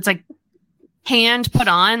crystals. It's like hand put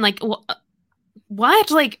on. Like what?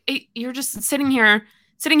 Like you're just sitting here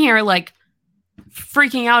like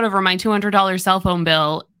freaking out over my $200 cell phone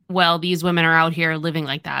bill while these women are out here living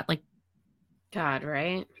like that. Like, God,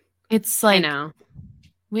 right? It's like, I know.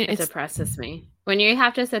 It depresses me when you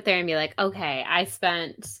have to sit there and be like, okay, I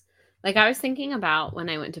spent, like, I was thinking about when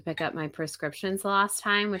I went to pick up my prescriptions the last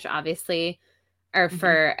time, which obviously are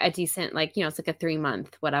for a decent, like, it's like a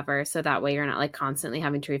 3-month, whatever. So that way you're not like constantly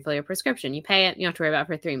having to refill your prescription. You pay it, you don't have to worry about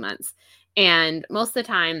it for 3 months. And most of the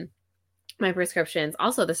time, my prescriptions,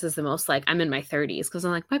 also, this is the most like I'm in my 30s because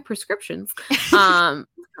I'm like, my prescriptions,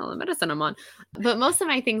 all the medicine I'm on. But most of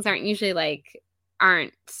my things aren't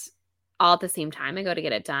all at the same time. I go to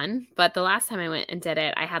get it done. But the last time I went and did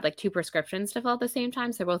it, I had like 2 prescriptions to fill at the same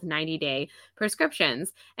time. So they're both 90-day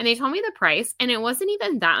prescriptions. And they told me the price, and it wasn't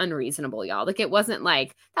even that unreasonable, y'all. Like, it wasn't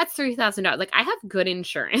like, that's $3,000. Like, I have good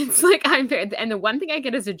insurance. Like, and the one thing I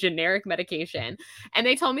get is a generic medication. And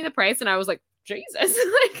they told me the price, and I was like, Jesus.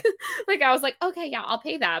 like I was like, okay, yeah, I'll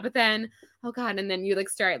pay that. But then, oh God. And then you like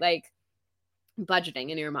start like budgeting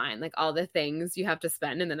in your mind, like all the things you have to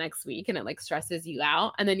spend in the next week, and it like stresses you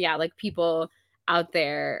out. And then, yeah, like people out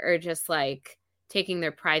there are just like taking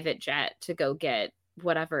their private jet to go get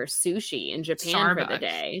whatever sushi in Japan for the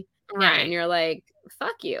day. Right. Yeah, and you're like,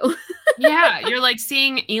 fuck you. Yeah, you're like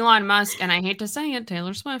seeing Elon Musk, and I hate to say it,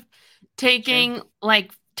 Taylor Swift, taking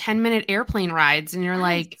like 10-minute airplane rides, and you're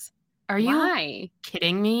like, are you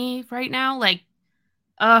kidding me right now? Like,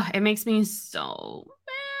 it makes me so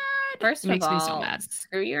mad. First of all,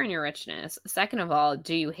 screw you and your richness. Second of all,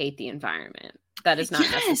 do you hate the environment? That is not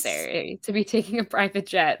necessary to be taking a private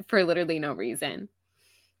jet for literally no reason.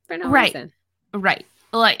 For no reason. Right.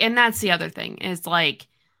 Like, and that's the other thing is like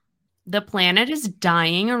the planet is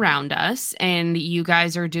dying around us, and you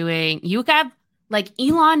guys are you have like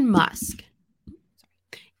Elon Musk.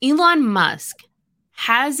 Elon Musk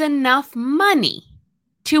has enough money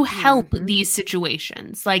to help these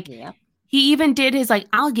situations. Like, he even did his like,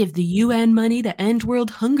 I'll give the UN money to end world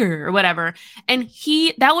hunger or whatever. And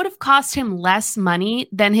that would have cost him less money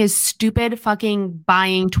than his stupid fucking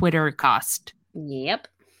buying Twitter cost. Yep.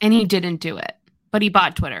 And he didn't do it. But he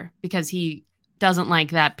bought Twitter because he doesn't like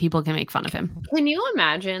that people can make fun of him. Can you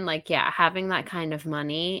imagine, like, having that kind of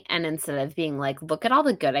money, and instead of being like, look at all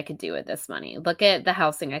the good I could do with this money. Look at the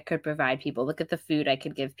housing I could provide people. Look at the food I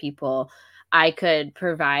could give people. I could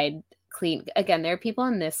provide clean. Again, there are people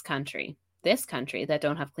in this country that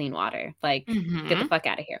don't have clean water. Like, get the fuck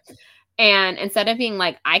out of here. And instead of being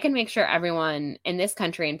like, I can make sure everyone in this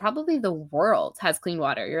country and probably the world has clean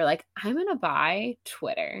water, you're like, I'm going to buy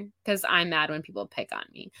Twitter because I'm mad when people pick on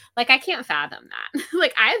me. Like, I can't fathom that.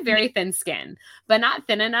 Like, I have very thin skin, but not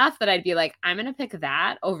thin enough that I'd be like, I'm going to pick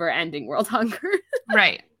that over ending world hunger.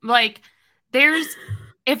 Right. Like,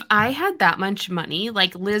 if I had that much money,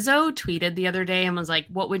 like Lizzo tweeted the other day and was like,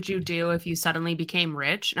 what would you do if you suddenly became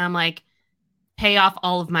rich? And I'm like, pay off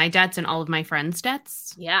all of my debts and all of my friends'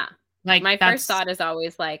 debts. Yeah. Like, my first thought is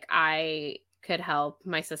always like, I could help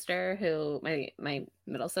my sister, my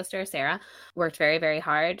middle sister, Sarah, worked very, very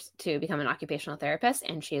hard to become an occupational therapist,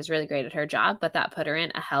 and she is really great at her job, but that put her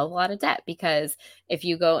in a hell of a lot of debt, because if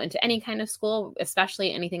you go into any kind of school,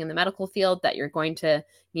 especially anything in the medical field that you're going to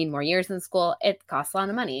need more years in school, it costs a lot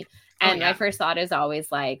of money. And my first thought is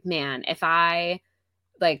always like, man, if I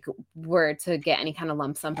like were to get any kind of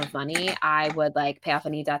lump sum of money, I would like pay off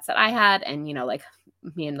any debts that I had, and like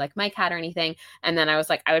me and like Mike had or anything. And then I was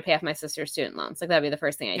like, I would pay off my sister's student loans. Like, that'd be the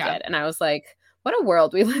first thing I did. And I was like, what a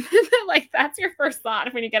world we live in. Like, that's your first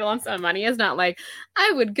thought when you get a lump sum of money, is not like,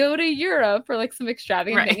 I would go to Europe for like some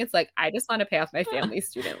extravagant thing. It's like, I just want to pay off my family's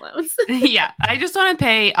student loans. Yeah. I just want to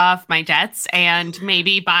pay off my debts and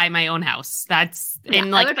maybe buy my own house. That's I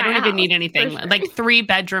don't even need anything. Sure. Like 3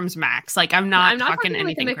 bedrooms max. Like, I'm not talking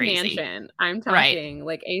anything like crazy. Mansion. I'm talking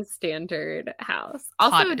like a standard house.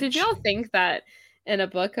 Also, did y'all think that in a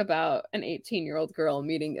book about an 18-year-old girl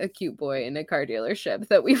meeting a cute boy in a car dealership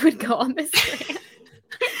that we would go on this rant?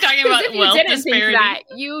 Talking about wealth disparity. That,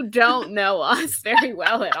 you don't know us very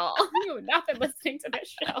well at all. You have not been listening to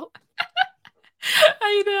this show.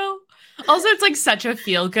 I know. Also, it's like such a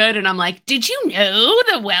feel good, and I'm like, did you know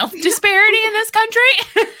the wealth disparity in this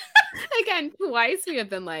country? Again, twice we have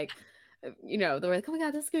been like, they're like, oh my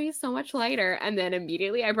God, this is going to be so much lighter. And then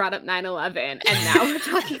immediately I brought up 9/11, and now we're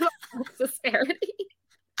talking about disparity.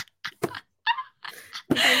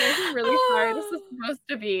 This is really hard. This is supposed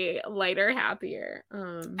to be lighter, happier.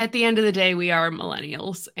 At the end of the day, we are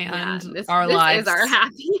millennials, and our lives is our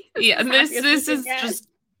happy. Yeah, this is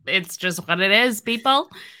it's just what it is, people.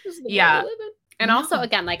 Yeah. And also,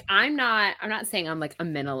 again, like, I'm not saying I'm like a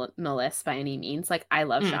minimalist by any means. Like, I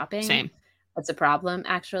love shopping. Same. It's a problem,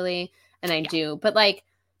 actually. And I do. But like,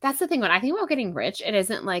 that's the thing. When I think about getting rich, it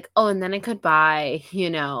isn't like, oh, and then I could buy,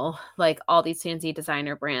 like all these fancy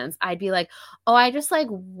designer brands. I'd be like, oh, I just like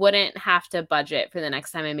wouldn't have to budget for the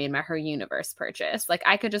next time I made my Her Universe purchase. Like,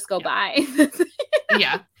 I could just go buy.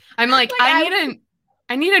 Yeah. I'm like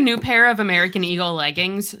I need a new pair of American Eagle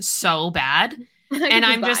leggings so bad. And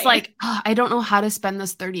I'm just like, I don't know how to spend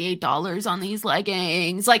this $38 on these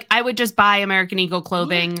leggings. Like, I would just buy American Eagle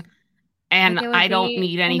clothing, and I don't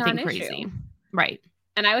need anything crazy. Right.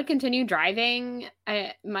 And I would continue driving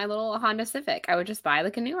my little Honda Civic. I would just buy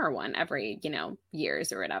like a newer one every,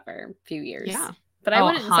 years or whatever, few years. Yeah. But I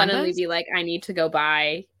wouldn't suddenly be like, I need to go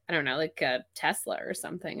buy I don't know, like a Tesla or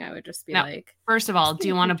something, I would just be No. like, First of all, do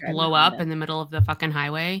you want to blow up in the middle of the fucking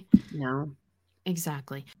highway? No.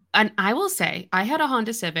 Exactly. And I will say, I had a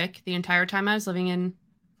Honda Civic the entire time I was living in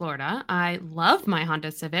Florida. I love my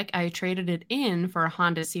Honda Civic. I traded it in for a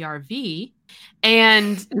Honda CRV,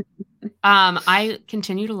 and I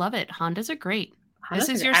continue to love it. Hondas are great. This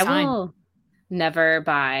is your I sign. will never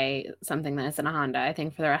buy something that isn't a Honda, I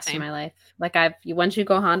think, for the rest of my life. Like, once you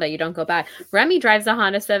go Honda, you don't go back. Remy drives a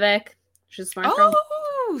Honda Civic. She's a smart girl.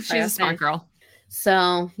 Oh, she's a smart girl.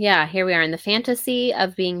 So, yeah, here we are in the fantasy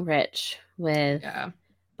of being rich with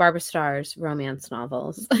Barbara Starr's romance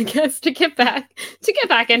novels, I guess, to get back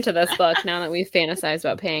into this book now that we've fantasized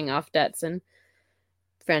about paying off debts and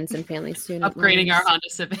friends and family student upgrading loans. Our Honda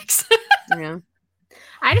Civics. Yeah.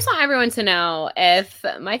 I just want everyone to know, if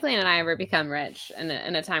Michael and I ever become rich in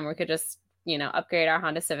a time where we could just, upgrade our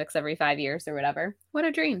Honda Civics every 5 years or whatever. What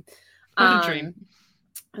a dream. What a dream.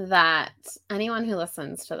 That anyone who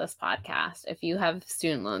listens to this podcast, if you have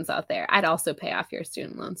student loans out there, I'd also pay off your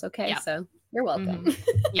student loans. Okay. Yeah. So you're welcome.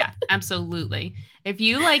 Mm-hmm. Yeah, absolutely. If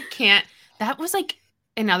you can't, that was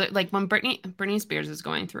another, when Britney Spears is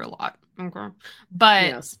going through a lot. Okay. But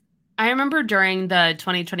yes. I remember during the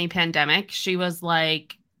 2020 pandemic, she was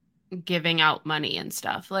giving out money and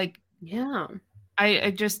stuff. Yeah.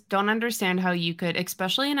 I just don't understand how you could,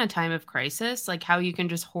 especially in a time of crisis, how you can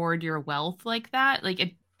just hoard your wealth like that.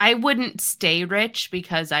 I wouldn't stay rich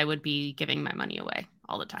because I would be giving my money away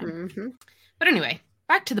all the time. Mm-hmm. But anyway,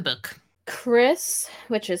 back to the book. Chris,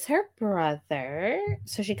 which is her brother.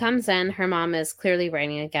 So she comes in. Her mom is clearly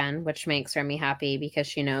writing again, which makes Remy happy because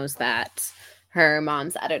she knows that her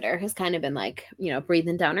mom's editor has kind of been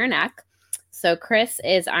breathing down her neck. So Chris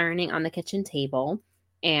is ironing on the kitchen table.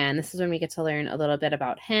 And this is when we get to learn a little bit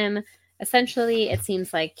about him. Essentially, it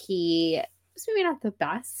seems like he was maybe not the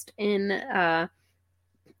best in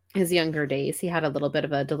his younger days. He had a little bit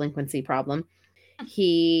of a delinquency problem.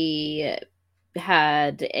 He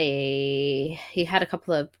had a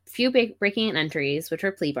few breaking and entries, which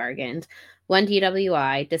were plea bargained, 1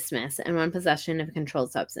 DWI, dismissed, and 1 possession of a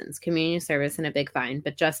controlled substance, community service, and a big fine,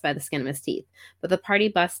 but just by the skin of his teeth. But the party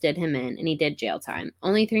bus did him in, and he did jail time.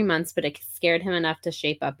 Only 3 months, but it scared him enough to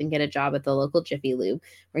shape up and get a job at the local Jiffy Lube,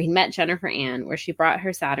 where he met Jennifer Ann, where she brought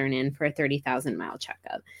her Saturn in for a 30,000-mile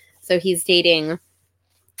checkup. So he's dating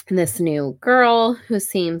this new girl who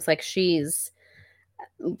seems like she's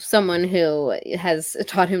someone who has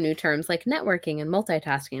taught him new terms like networking and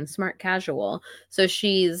multitasking and smart casual. So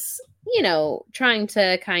she's, trying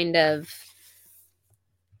to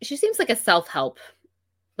she seems like a self-help,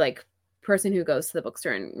 person who goes to the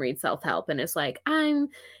bookstore and reads self-help and is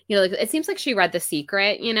it seems like she read The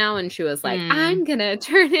Secret, and she was I'm going to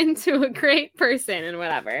turn into a great person and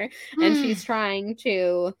whatever. And she's trying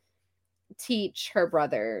to teach her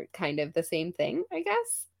brother kind of the same thing, I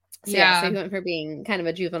guess. So, so he went from being kind of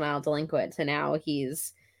a juvenile delinquent to now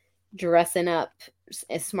he's dressing up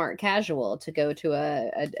as smart casual to go to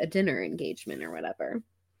a dinner engagement or whatever.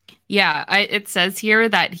 Yeah, it says here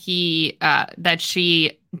that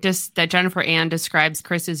that Jennifer Ann describes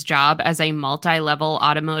Chris's job as a multi-level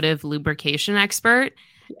automotive lubrication expert.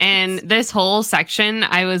 Yes. And this whole section,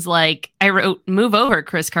 I wrote, "Move over,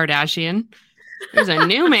 Kris Kardashian. There's a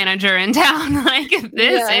new manager in town."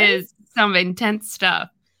 This is some intense stuff.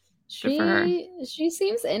 She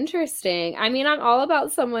seems interesting. I mean, I'm all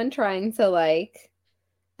about someone trying to I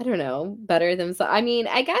don't know, better themselves. I mean,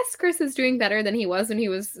 I guess Chris is doing better than he was when he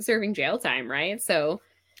was serving jail time, right? So,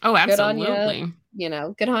 absolutely. Good on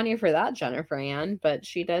you, good on you for that, Jennifer Ann. But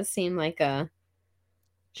she does seem like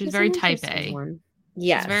she's very type A.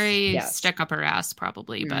 Yes, she's very stick up her ass,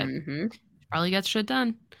 probably, but she probably gets shit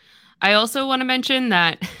done. I also want to mention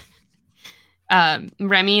that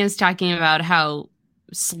Remy is talking about how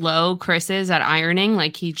slow Chris is at ironing.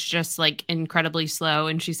 He's just incredibly slow.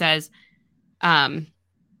 And she says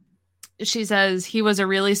he was a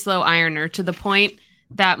really slow ironer, to the point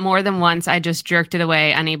that more than once I just jerked it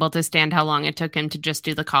away, unable to stand how long it took him to just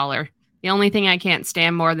do the collar. The only thing I can't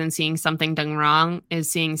stand more than seeing something done wrong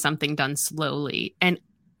is seeing something done slowly. And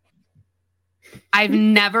I've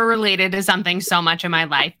never related to something so much in my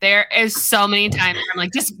life. There is so many times where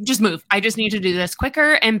I'm just move. I just need to do this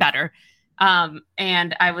quicker and better.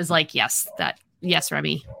 And I was yes,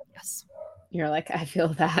 Remy. Yes. You're I feel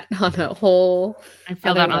that on a whole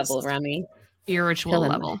level, Remy. Spiritual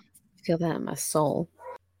level. I feel that in my soul.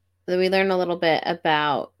 So we learn a little bit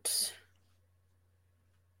about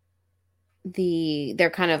they're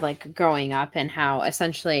kind of like growing up, and how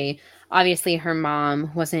essentially, obviously, her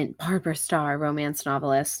mom wasn't Barbara Starr, romance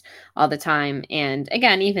novelist, all the time. And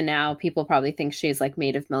again, even now, people probably think she's like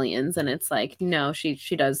made of millions, and it's like, no, she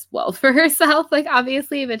does well for herself, like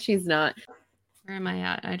obviously, but she's not. Where am I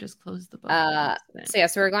at? I just closed the book. So yeah,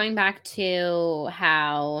 so we're going back to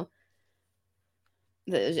how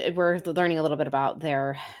we're learning a little bit about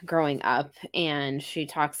their growing up, and she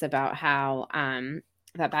talks about how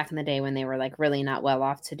that back in the day when they were like really not well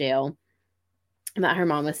off to do, that her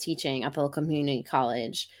mom was teaching at the local community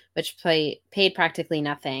college, which paid practically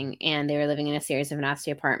nothing, and they were living in a series of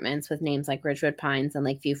nasty apartments with names like Ridgewood Pines and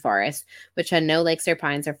Lakeview Forest, which had no lakes or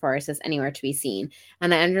pines or forests anywhere to be seen.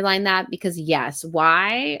 And I underline that because, yes,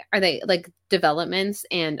 why are they like developments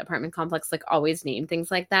and apartment complex like always name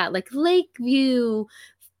things like that, like Lakeview,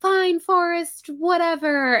 Pine Forest,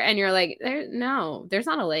 whatever, and you're like, there's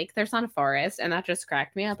not a lake, there's not a forest. And that just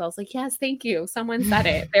cracked me up. I was like, yes, thank you, someone said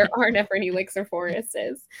it. There are never any lakes or forests.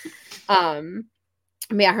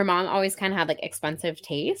 Yeah, her mom always kind of had like expensive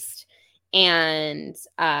taste, and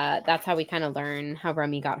that's how we kind of learn how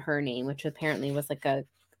Remy got her name, which apparently was like a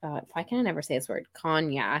why can I never say this word,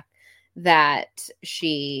 cognac, that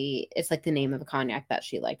it's like the name of a cognac that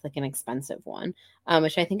she liked, like an expensive one,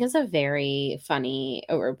 which I think is a very funny,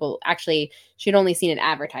 or well, actually, she'd only seen it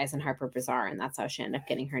advertised in Harper Bazaar, and that's how she ended up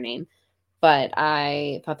getting her name. But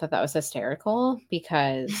I thought that was hysterical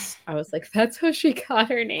because I was like, that's how she got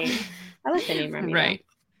her name. I like the name Remy. Right.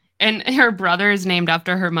 Though. And her brother is named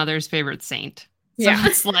after her mother's favorite saint. So yeah.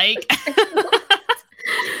 It's like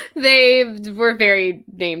they were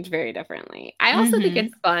named very differently. I also think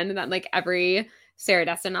it's fun that like every Sarah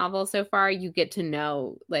Destin novel so far, you get to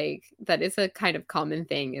know like that is a kind of common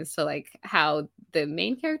thing, is to like how the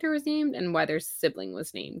main character was named and why their sibling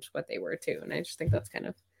was named what they were too. And I just think that's kind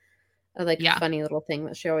of a funny little thing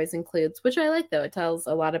that she always includes, which I like though. It tells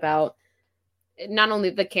a lot about not only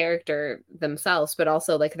the character themselves, but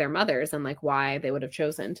also like their mothers and like why they would have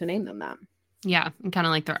chosen to name them that. Yeah, and kind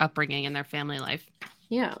of like their upbringing and their family life.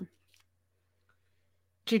 Yeah.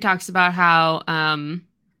 She talks about how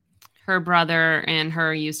her brother and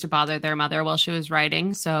her used to bother their mother while she was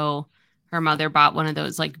writing. So her mother bought one of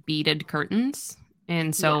those like beaded curtains.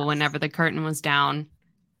 And so whenever the curtain was down,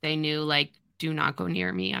 they knew like, do not go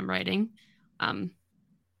near me, I'm writing. And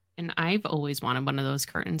I've always wanted one of those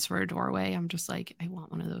curtains for a doorway. I'm just like, I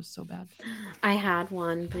want one of those so bad. I had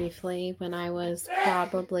one briefly when I was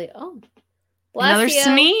probably, bless another you.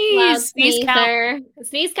 Sneeze. Sneeze count.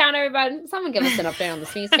 Sneeze count, everybody. Someone give us an update on the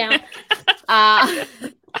sneeze count.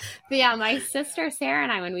 But yeah, my sister Sarah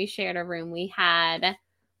and I, when we shared a room, we had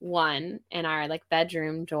one in our like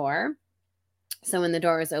bedroom door. So when the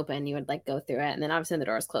door was open, you would like go through it, and then obviously when the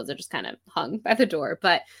door was closed, it just kind of hung by the door.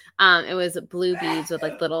 But it was blue beads with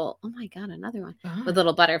like little, oh my god, another one with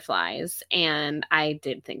little butterflies, and I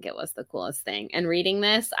did think it was the coolest thing. And reading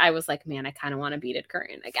this, I was like, man, I kind of want a beaded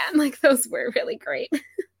curtain again. Like those were really great.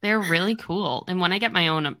 They're really cool. And when I get my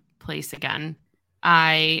own place again,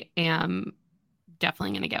 I am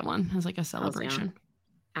definitely gonna get one as like a celebration.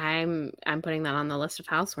 I'm putting that on the list of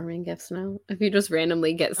housewarming gifts now. If you just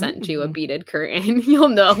randomly get sent to a beaded curtain, you'll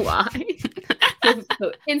know why.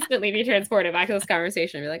 You'll instantly be transported back to this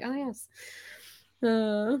conversation and be like, oh, yes.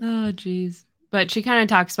 Oh, geez. But she kind of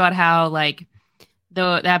talks about how, like,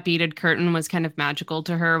 that beaded curtain was kind of magical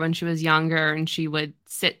to her when she was younger, and she would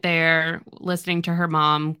sit there listening to her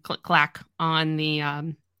mom click-clack on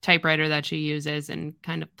the typewriter that she uses and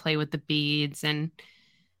kind of play with the beads. And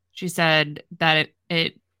she said that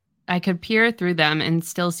I could peer through them and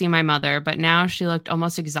still see my mother, but now she looked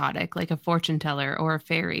almost exotic, like a fortune teller or a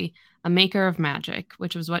fairy, a maker of magic,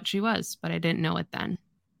 which was what she was, but I didn't know it then.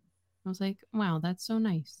 I was like, wow, that's so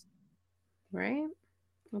nice. Right?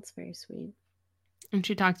 That's very sweet. And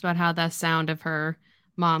she talks about how the sound of her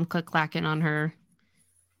mom click-clacking on her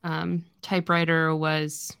typewriter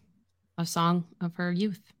was a song of her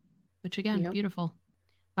youth, which again, beautiful.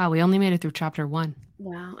 Wow, we only made it through chapter 1.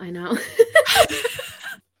 Wow, I know.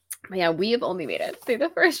 Yeah, we have only made it through the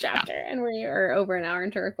first chapter, and we are over an hour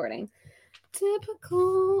into recording.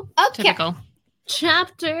 Typical. Okay. Typical.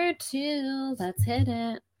 Chapter 2. Let's hit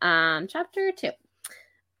it. Chapter 2.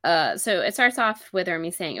 So it starts off with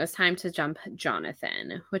Remy saying it was time to jump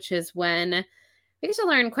Jonathan, which is when we get to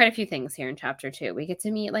learn quite a few things here in chapter 2. We get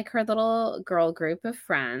to meet like her little girl group of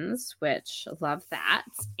friends, which love that.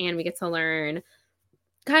 And we get to learn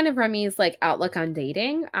kind of Remy's like outlook on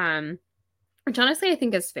dating. Which honestly I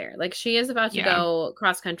think is fair. Like she is about to go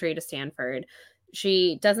cross country to Stanford.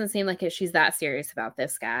 she doesn't seem like she's that serious about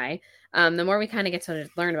this guy. The more we kind of get to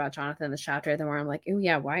learn about Jonathan in this chapter, the more I'm like, oh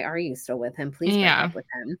yeah, why are you still with him? Please break up with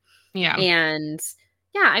him. Yeah. And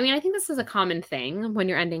yeah, I mean, I think this is a common thing when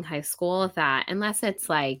you're ending high school, that unless it's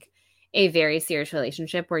like a very serious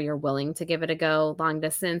relationship where you're willing to give it a go long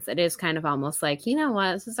distance, it is kind of almost like, you know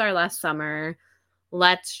what, this is our last summer.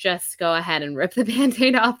 Let's just go ahead and rip the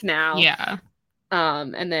Band-Aid off now. Yeah.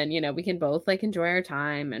 And then, you know, we can both like enjoy our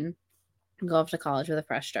time and go off to college with a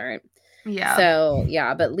fresh start. Yeah. So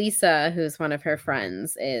yeah, but Lisa, who's one of her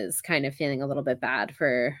friends, is kind of feeling a little bit bad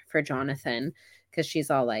for Jonathan, because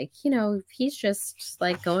she's all like, you know, he's just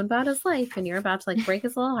like going about his life and you're about to like break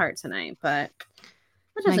his little heart tonight. But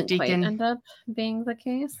that doesn't quite end up being the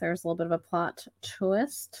case. There's a little bit of a plot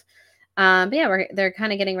twist. But yeah, they're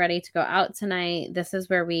kind of getting ready to go out tonight. This is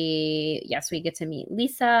where we get to meet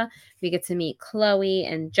Lisa. We get to meet Chloe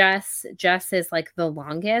and Jess. Jess is like the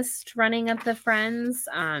longest running of the friends.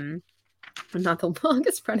 Not the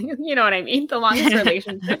longest running, you know what I mean? The longest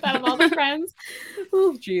relationship out of all the friends.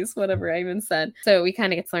 Oh, geez, whatever I even said. So we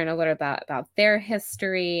kind of get to learn a little about their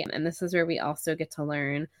history. And this is where we also get to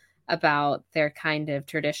learn about their kind of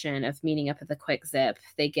tradition of meeting up at the Quik Zip.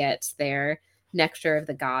 They get their nectar of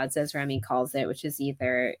the gods, as Remy calls it, which is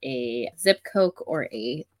either a Zip Coke or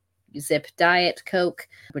a Zip Diet Coke,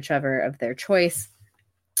 whichever of their choice.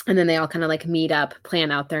 And then they all kind of like meet up,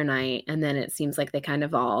 plan out their night. And then it seems like they kind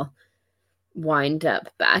of all wind up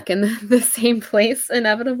back in the same place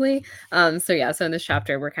inevitably. So in this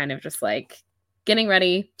chapter, we're kind of just like getting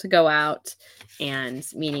ready to go out and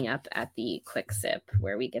meeting up at the Quik Zip,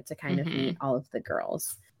 where we get to kind of meet all of the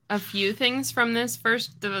girls. A few things from this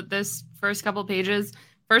first couple pages.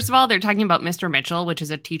 First of all, they're talking about Mr. Mitchell, which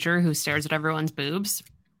is a teacher who stares at everyone's boobs.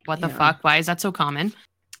 What the fuck? Why is that so common?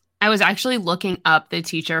 I was actually looking up the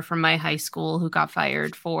teacher from my high school who got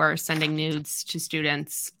fired for sending nudes to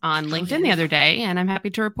students on LinkedIn the other day, and I'm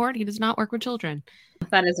happy to report he does not work with children.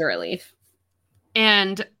 That is a relief.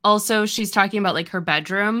 And also she's talking about like her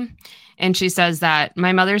bedroom, and she says that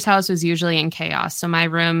my mother's house was usually in chaos, so my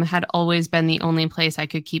room had always been the only place I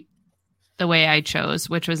could keep the way I chose,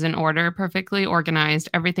 which was in order, perfectly organized,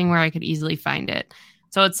 everything where I could easily find it.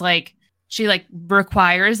 So it's like she like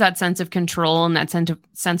requires that sense of control and that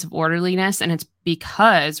sense of orderliness. And it's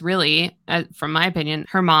because really, from my opinion,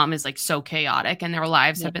 her mom is like so chaotic and their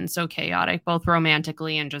lives have been so chaotic, both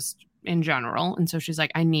romantically and just in general. And so she's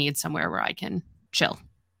like, I need somewhere where I can chill.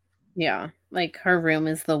 Yeah. Like her room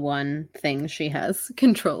is the one thing she has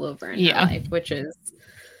control over in her life, which is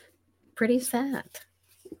pretty sad.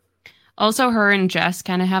 Also, her and Jess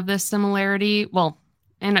kind of have this similarity. Well,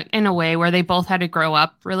 in a way where they both had to grow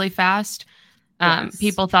up really fast.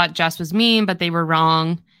 People thought Jess was mean, but they were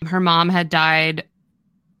wrong. Her mom had died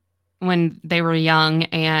when they were young,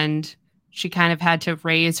 and she kind of had to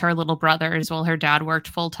raise her little brothers while her dad worked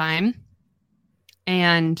full time.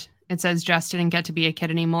 And it says Jess didn't get to be a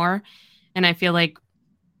kid anymore. And I feel like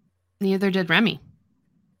neither did Remy.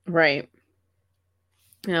 Right.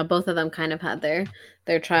 Yeah, both of them kind of had their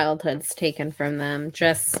childhoods taken from them.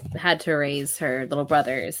 Jess had to raise her little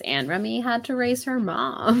brothers, and Remy had to raise her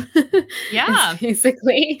mom. Yeah.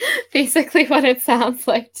 basically what it sounds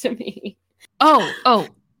like to me. Oh.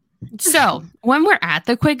 So when we're at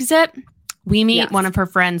the Quik Zip, we meet one of her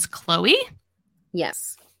friends, Chloe.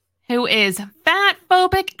 Yes. Who is fat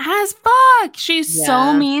phobic as fuck. She's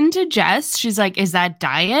so mean to Jess. She's like, is that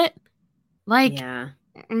diet? Like,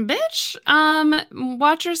 bitch,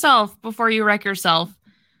 watch yourself before you wreck yourself.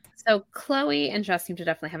 So Chloe and Jess seem to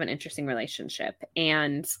definitely have an interesting relationship.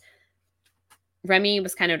 And Remy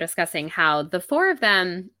was kind of discussing how the four of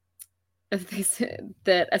them,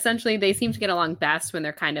 that essentially they seem to get along best when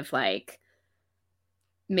they're kind of like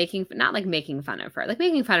making fun of her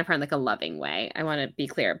in like a loving way. I want to be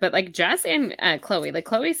clear. But like Jess and Chloe, like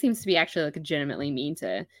Chloe seems to be actually like legitimately mean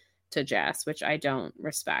to Jess, which I don't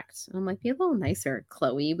respect. I'm like, be a little nicer,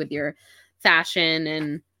 Chloe, with your fashion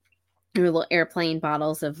and your little airplane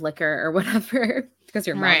bottles of liquor or whatever, because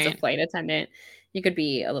your mom's a flight attendant. You could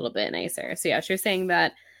be a little bit nicer. So yeah, she was saying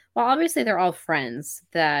that, well, obviously they're all friends,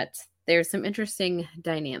 that there's some interesting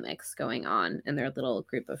dynamics going on in their little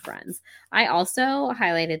group of friends. I also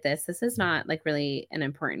highlighted this. This is not like really an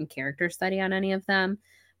important character study on any of them,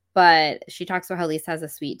 but she talks about how Lisa has a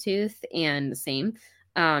sweet tooth, and same.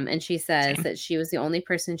 And she says that she was the only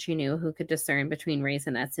person she knew who could discern between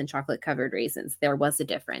Raisinets and chocolate covered raisins. There was a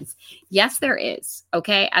difference. Yes, there is.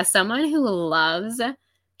 Okay. As someone who loves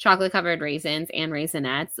chocolate covered raisins and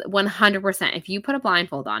Raisinets, 100%. If you put a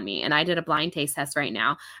blindfold on me and I did a blind taste test right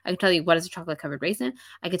now, I could tell you what is a chocolate covered raisin.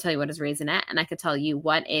 I could tell you what is Raisinette, and I could tell you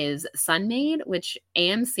what is Sun-Maid, which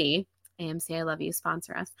AMC, AMC, I love you,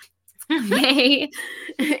 sponsor us. They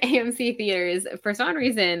AMC theaters, for some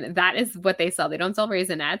reason, that is what they sell. They don't sell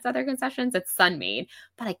Raisinets at their concessions. It's Sun-Maid,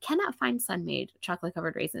 but I cannot find Sun-Maid chocolate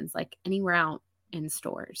covered raisins like anywhere out in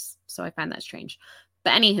stores. So I find that strange.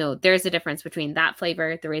 But anywho, there's a difference between that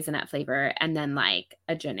flavor, the Raisinette flavor, and then like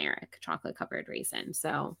a generic chocolate covered raisin.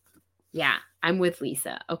 So yeah, I'm with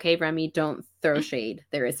Lisa. Okay, Remy, don't throw shade.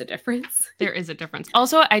 There is a difference. There is a difference.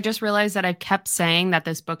 Also, I just realized that I've kept saying that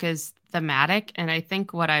this book is thematic, and I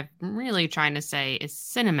think what I'm really trying to say is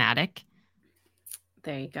cinematic.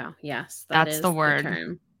 There you go. Yes, that's the word.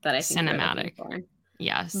 Term that I think cinematic. You're looking for.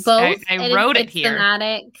 Yes, both. I wrote it here.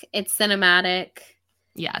 It's cinematic.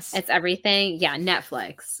 Yes, it's everything. Yeah,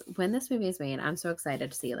 Netflix. When this movie is made, I'm so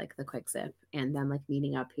excited to see like the quick zip and them like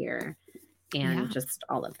meeting up here. And just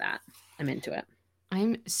all of that. I'm into it.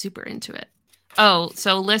 I'm super into it. Oh,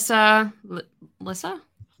 so Lissa?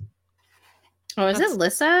 Oh, is it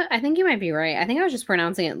Lissa? I think you might be right. I think I was just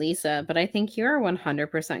pronouncing it Lisa, but I think you're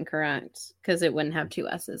 100% correct because it wouldn't have two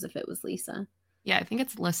S's if it was Lisa. Yeah, I think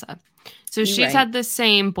it's Lissa. So she's had the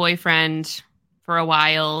same boyfriend for a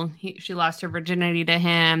while. She lost her virginity to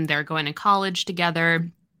him. They're going to college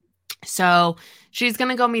together. So she's going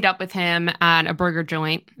to go meet up with him at a burger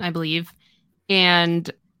joint, I believe. And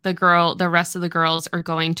the rest of the girls are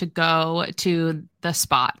going to go to the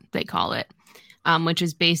spot, they call it, which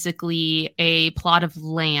is basically a plot of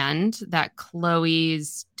land that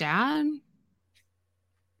Chloe's dad.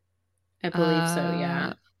 I believe so,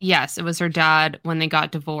 yeah. Yes, it was her dad when they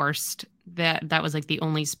got divorced. That was like the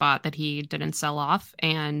only spot that he didn't sell off.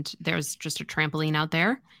 And there's just a trampoline out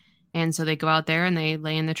there. And so they go out there and they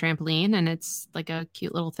lay in the trampoline and it's like a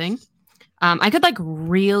cute little thing. I could like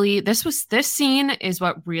really, this scene is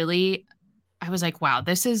what really, I was like, wow,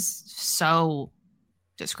 this is so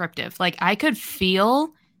descriptive. Like I could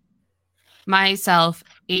feel myself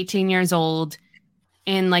 18 years old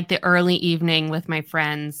in like the early evening with my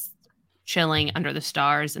friends chilling under the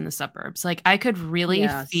stars in the suburbs. Like I could really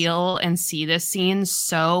feel and see this scene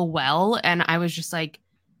so well. And I was just like,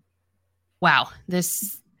 wow,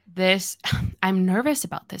 this I'm nervous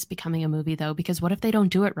about this becoming a movie though, because what if they don't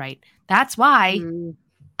do it right? That's why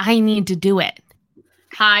I need to do it.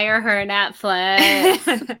 Hire her,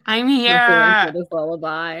 Netflix. I'm here. For this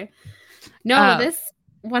lullaby. No, this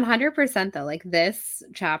 100% though, like this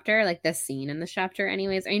chapter, like this scene in this chapter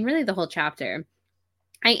anyways, I mean really the whole chapter,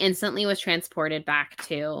 I instantly was transported back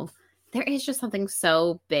to, there is just something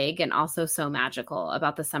so big and also so magical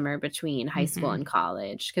about the summer between high school and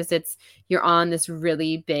college, because you're on this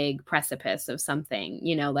really big precipice of something,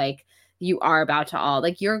 you know, like you are about to all,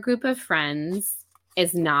 like your group of friends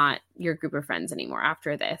is not your group of friends anymore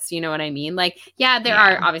after this. You know what I mean? Like, there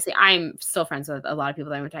are, obviously I'm still friends with a lot of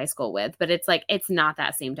people that I went to high school with, but it's like, it's not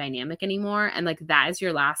that same dynamic anymore. And like, that is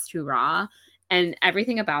your last hurrah. And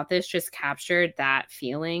everything about this just captured that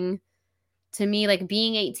feeling to me, like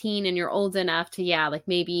being 18 and you're old enough to, like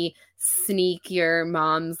maybe sneak your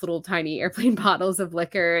mom's little tiny airplane bottles of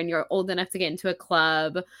liquor and you're old enough to get into a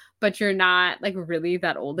club, but you're not like really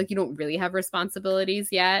that old. Like you don't really have responsibilities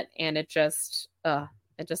yet. And it just, I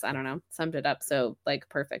don't know, summed it up so like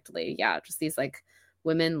perfectly. Yeah. Just these like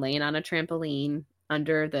women laying on a trampoline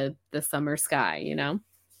under the summer sky, you know?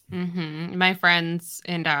 My friends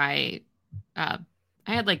and I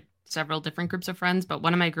had like several different groups of friends, but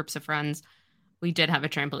one of my groups of friends, we did have a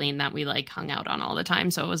trampoline that we like hung out on all the time.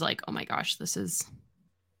 So it was like, oh my gosh,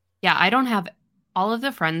 I don't have all of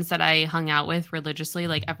the friends that I hung out with religiously,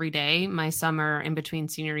 like every day, my summer in between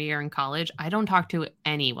senior year and college. I don't talk to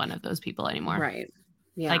any one of those people anymore. Right.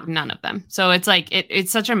 Yeah. Like none of them. So it's like,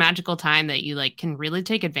 it's such a magical time that you like can really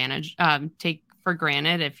take advantage, take for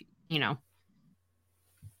granted if you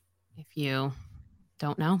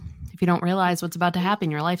don't know, if you don't realize what's about to happen,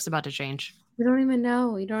 your life's about to change. You don't even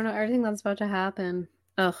know. You don't know everything that's about to happen.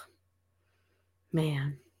 Ugh.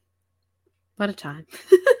 Man. What a time.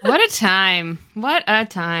 What a time. What a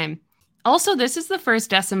time. Also, this is the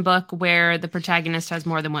first Destin book where the protagonist has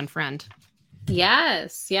more than one friend.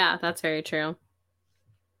 Yes. Yeah, that's very true.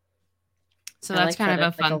 So that's kind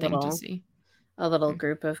of a fun thing to see. A little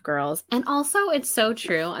group of girls. And also it's so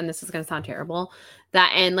true, and this is going to sound terrible,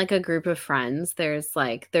 that in like a group of friends, there's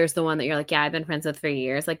the one that you're like, I've been friends with for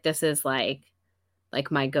years. Like this is like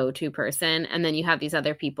my go-to person. And then you have these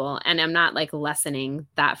other people, and I'm not like lessening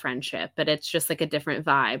that friendship, but it's just like a different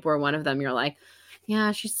vibe where one of them you're like,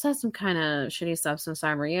 yeah, she says some kind of shitty stuff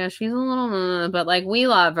sometimes. Yeah, she's a little, but like we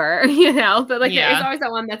love her, you know. But like there's always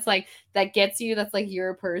that one that's like that gets you. That's like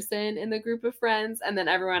your person in the group of friends, and then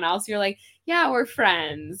everyone else you're like, yeah, we're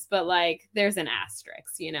friends, but like there's an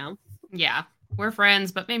asterisk, you know. Yeah, we're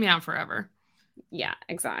friends, but maybe not forever. Yeah,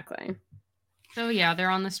 exactly. So yeah, they're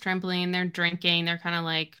on this trampoline, they're drinking, they're kind of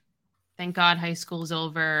like, thank God high school's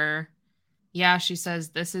over. Yeah, she says,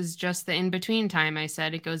 this is just the in-between time. I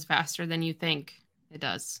said, it goes faster than you think. It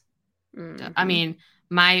does. I Mm-hmm. mean,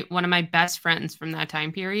 one of my best friends from that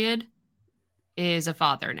time period is a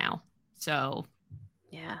father now. So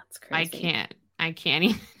Yeah, it's I crazy. can't, I can't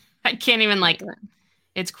even, I can't even Can't like, do it.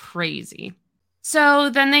 it's crazy. So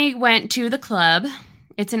then they went to the club.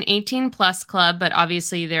 It's an 18 plus club, but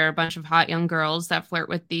obviously there are a bunch of hot young girls that flirt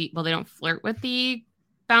with well, they don't flirt with the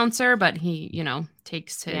bouncer, but he,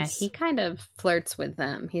 takes Yeah, his, he kind of flirts with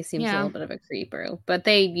them. He seems a yeah, little bit of a creeper, but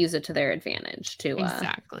they use it to their advantage to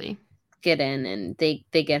exactly. get in, and they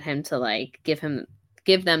get him to like give them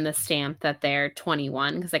the stamp that they're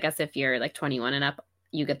 21, because I guess if you're like 21 and up,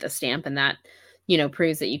 you get the stamp, and that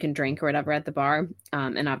proves that you can drink or whatever at the bar.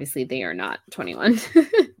 And obviously they are not 21.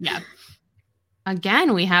 Yeah.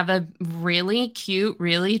 Again, we have a really cute,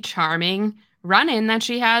 really charming run in that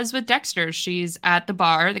she has with Dexter. She's at the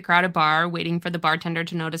bar, the crowded bar, waiting for the bartender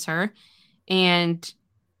to notice her. And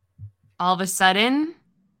all of a sudden,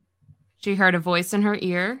 she heard a voice in her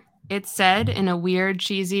ear. It said in a weird,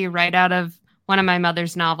 cheesy, right out of one of my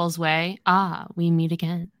mother's novels way, "Ah, we meet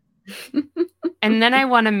again." And then I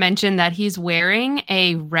want to mention that he's wearing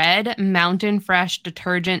a red Mountain Fresh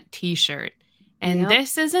detergent t shirt. And Yep.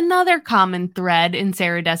 this is another common thread in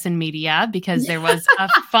Sarah Dessen media because there was a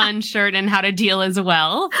fun shirt and how to deal as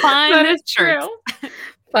well. That Fun is shirts. true.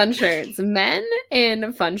 Fun shirts. Men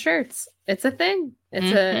in fun shirts. It's a thing.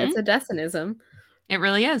 It's a Destinism. It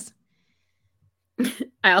really is.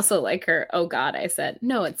 I also like her. Oh God, I said,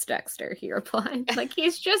 no, it's Dexter. He replied. Like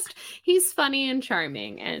he's funny and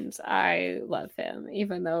charming, and I love him,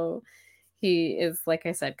 even though he is, like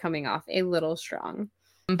I said, coming off a little strong.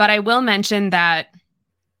 But I will mention that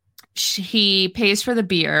he pays for the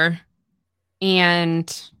beer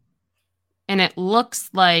and it looks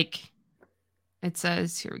like it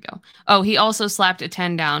says, here we go. Oh, he also slapped a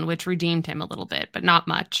 10 down, which redeemed him a little bit, but not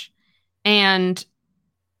much. And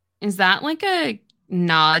is that like a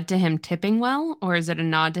nod to him tipping well, or is it a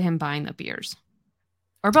nod to him buying the beers?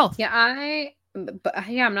 Or both? Yeah,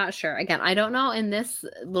 I'm not sure. Again, I don't know in this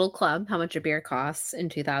little club how much a beer costs in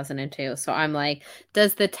 2002. So I'm like,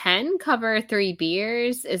 does the 10 cover 3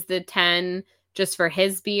 beers? Is the 10 just for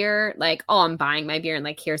his beer? Like, oh, I'm buying my beer and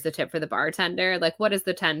like, here's the tip for the bartender. Like, what is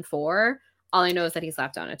the 10 for? All I know is that he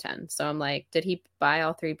slapped on a 10. So I'm like, did he buy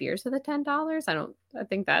all 3 beers for the $10? I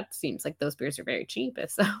think that seems like those beers are very cheap.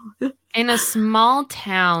 So In a small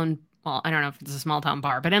town, well, I don't know if it's a small town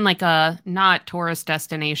bar, but in like a not tourist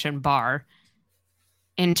destination bar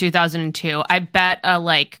in 2002, I bet a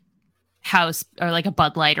like house or like a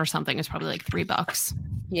Bud Light or something is probably like $3.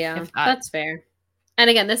 yeah, If that. that's fair. And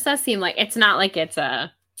again, this does seem like it's not like it's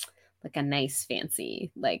a nice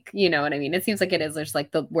fancy, like, you know what I mean? It seems like it is just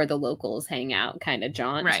like the where the locals hang out kind of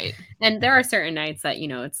jaunt. Right. And there are certain nights that,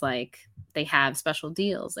 it's like they have special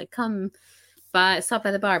deals, like come stop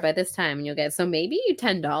by the bar by this time and you'll get, so maybe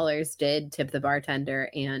 $10 did tip the bartender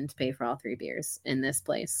and pay for all 3 beers in this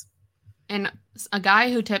place. And a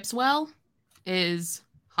guy who tips well is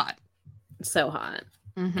hot. So hot.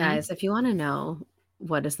 Mm-hmm. Guys, if you want to know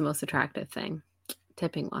what is the most attractive thing,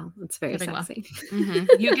 tipping well. It's very sexy. Well.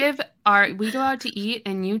 Mm-hmm. We go out to eat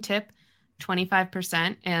and you tip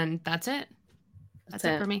 25% and that's it. That's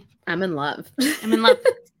it for me. I'm in love. I'm in love.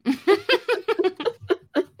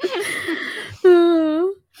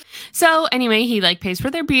 So anyway, he like pays for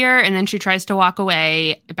their beer and then she tries to walk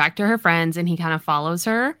away back to her friends and he kind of follows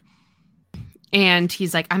her. And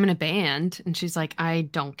he's like, I'm in a band. And she's like, I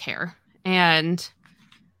don't care. And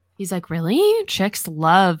he's like, really? Chicks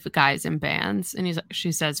love guys in bands. And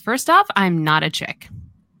she says, first off, I'm not a chick.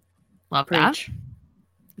 Love Preach.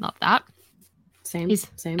 That. Love that. Same.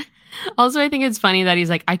 Also, I think it's funny that he's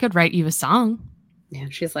like, I could write you a song. Yeah,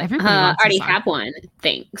 she's like, I already have one.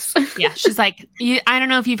 Thanks. Yeah, she's like, I don't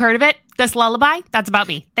know if you've heard of it. This Lullaby, that's about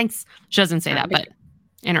me. Thanks. She doesn't say that, but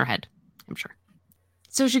in her head, I'm sure.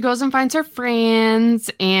 So she goes and finds her friends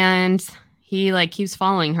and he like keeps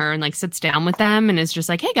following her and like sits down with them and is just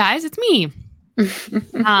like, hey guys, it's me.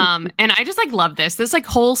 And I just like love this. This like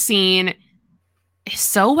whole scene is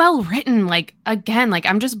so well written. Like, again, like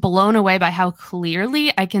I'm just blown away by how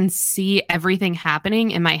clearly I can see everything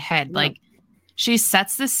happening in my head. Yeah. Like she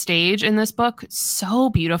sets the stage in this book so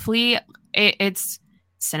beautifully. It's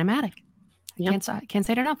cinematic. Yep. Can't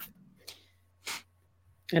say it enough.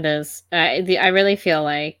 It is. I really feel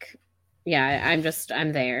like Yeah,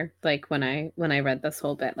 I'm there. Like when I read this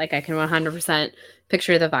whole bit, like I can 100%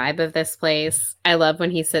 picture the vibe of this place. I love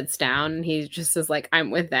when he sits down and he just is like,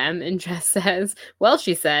 I'm with them, and Jess says, well,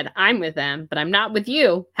 she said, I'm with them, but I'm not with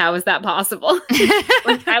you. How is that possible?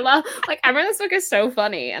 Like I read this book is so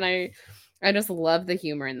funny, and I just love the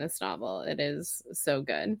humor in this novel. It is so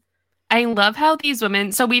good. I love how these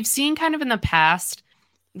women, so we've seen kind of in the past,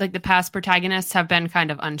 like the past protagonists have been kind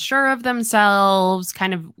of unsure of themselves,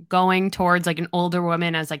 kind of going towards like an older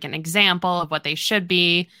woman as like an example of what they should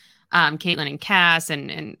be, Caitlin and Cass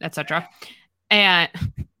and etc. And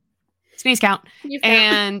sneeze count.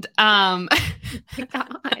 And God.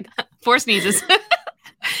 4 sneezes.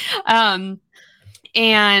 And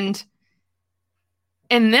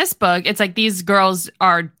in this book, it's like these girls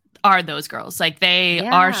are those girls. Like they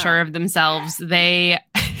are sure of themselves. They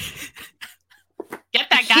get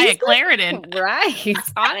that guy a Claritin. Right.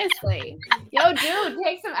 Honestly. Yo, dude,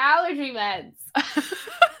 take some allergy meds.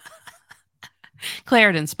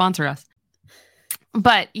 Claritin, sponsor us.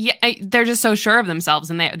 But yeah, they're just so sure of themselves,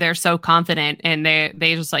 and they're so confident, and they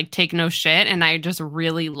just like take no shit. And I just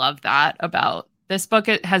really love that about this book.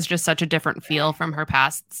 It has just such a different feel from her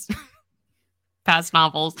past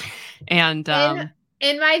novels. And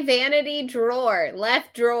in my vanity drawer,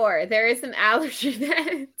 left drawer, there is some allergy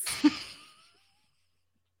meds.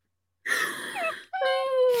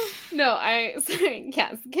 No,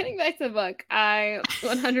 yes, getting back to the book, I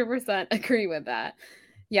 100% agree with that.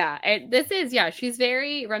 Yeah,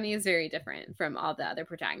 Remy is very different from all the other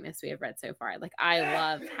protagonists we have read so far. Like, I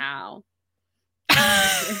love how.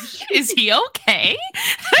 Is he okay?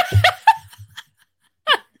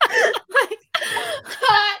 Like,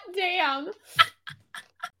 hot damn.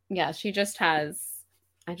 Yeah, she just has.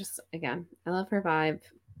 I love her vibe.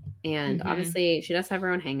 And obviously, she does have her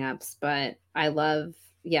own hangups, but I love,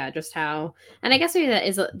 just how. And I guess maybe that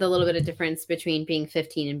is the little bit of difference between being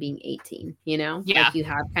 15 and being 18, you know? Yeah. Like you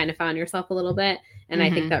have kind of found yourself a little bit. And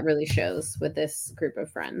I think that really shows with this group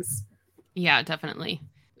of friends. Yeah, definitely.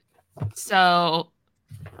 So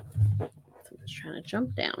I'm just trying to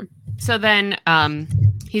jump down. So then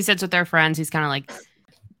he sits with their friends. He's kind of like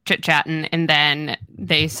chit-chatting, and then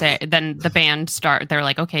the band start. They're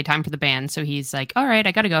like, okay, time for the band. So he's like, all right,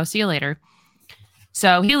 I gotta go, see you later.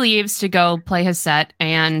 So he leaves to go play his set,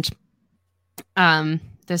 and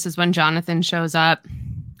this is when Jonathan shows up,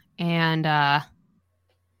 and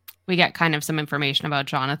we get kind of some information about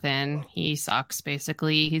Jonathan. He sucks,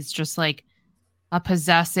 basically. He's just like a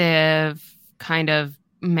possessive kind of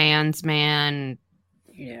man's man.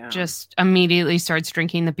 Yeah. Just immediately starts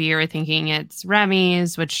drinking the beer thinking it's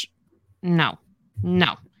Remy's, which no.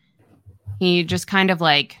 He just kind of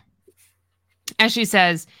like, as she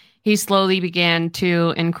says, he slowly began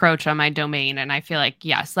to encroach on my domain. And I feel like,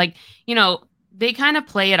 yes, like, you know, they kind of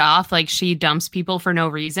play it off like she dumps people for no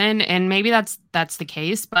reason. And maybe that's the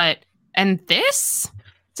case. But in this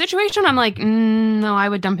situation, I'm like, no, I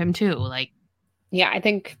would dump him too. Like, yeah, I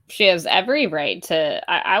think she has every right to.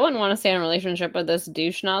 I wouldn't want to stay in a relationship with this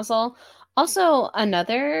douche nozzle. Also,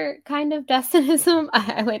 another kind of destinism. I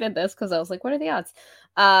highlighted this because I was like, what are the odds?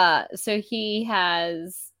 So he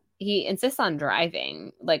insists on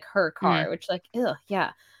driving like her car, which like,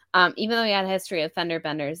 yeah. Even though he had a history of fender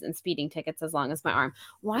benders and speeding tickets as long as my arm.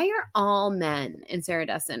 Why are all men in Sarah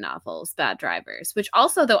Destin novels bad drivers? Which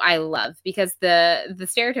also, though, I love, because the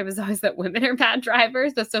stereotype is always that women are bad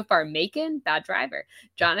drivers. But so far, Macon, bad driver.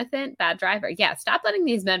 Jonathan, bad driver. Yeah, stop letting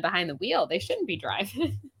these men behind the wheel. They shouldn't be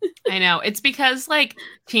driving. I know. It's because like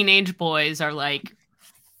teenage boys are like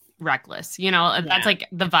reckless. You know, that's like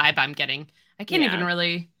the vibe I'm getting. I can't even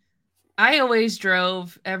really. I always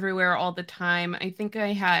drove everywhere all the time. I think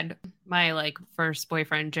I had my like first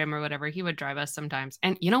boyfriend, Jim or whatever. He would drive us sometimes.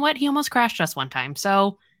 And you know what? He almost crashed us one time.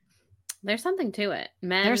 So there's something to it.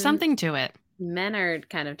 There's something to it. Men are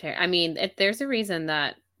kind of I mean, there's a reason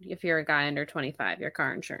that if you're a guy under 25, your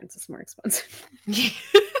car insurance is more expensive.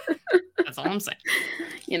 That's all I'm saying.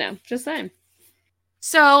 You know, just saying.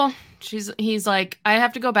 So he's like, I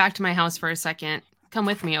have to go back to my house for a second. Come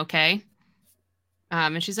with me, okay?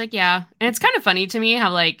 And she's like, yeah. And it's kind of funny to me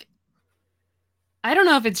how, like, I don't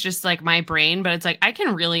know if it's just, like, my brain, but it's like, I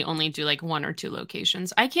can really only do, like, 1 or 2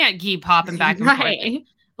 locations. I can't keep hopping back and forth.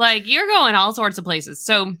 Like, you're going all sorts of places.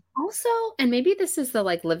 So also, and maybe this is the,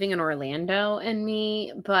 like, living in Orlando in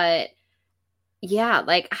me, but yeah,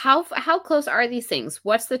 like, how close are these things?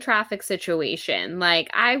 What's the traffic situation? Like,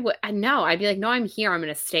 I'd be like, no, I'm here. I'm going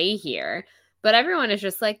to stay here. But everyone is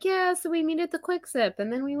just like, yeah, so we meet at the Quick Sip,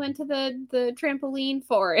 and then we went to the trampoline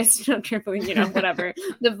forest, trampoline, whatever.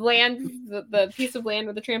 the piece of land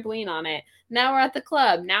with the trampoline on it. Now we're at the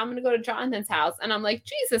club. Now I'm going to go to Jonathan's house. And I'm like,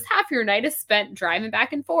 Jesus, half your night is spent driving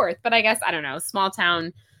back and forth. But I guess, I don't know, small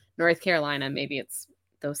town North Carolina, maybe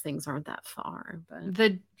those things aren't that far.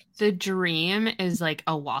 But the dream is like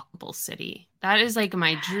a walkable city. That is like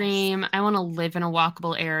my dream. I want to live in a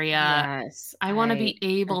walkable area. Yes. I want to be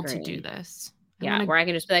able to do this. Where I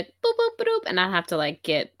can just be like, boop, boop, boop, boop, and not have to like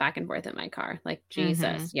get back and forth in my car. Like,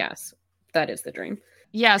 Jesus, yes, that is the dream.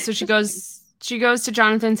 Yeah, so she goes to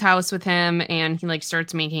Jonathan's house with him, and he like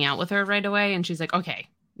starts making out with her right away, and she's like, okay,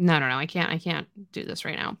 no, I can't do this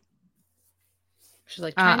right now. She's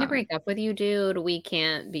like, trying to break up with you, dude. We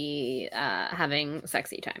can't be having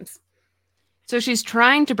sexy times. So she's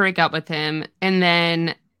trying to break up with him, and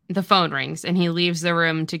then the phone rings, and he leaves the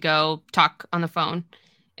room to go talk on the phone.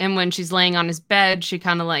 And when she's laying on his bed, she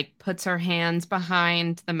kind of like puts her hands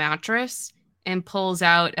behind the mattress and pulls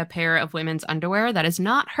out a pair of women's underwear that is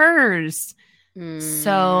not hers.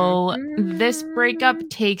 So this breakup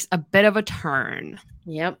takes a bit of a turn.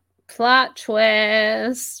 Yep. Plot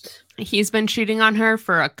twist. He's been cheating on her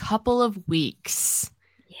for a couple of weeks.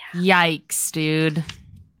 Yeah. Yikes, dude.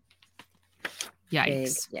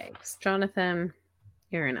 Yikes. Big yikes. Jonathan,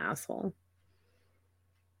 you're an asshole.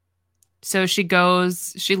 So she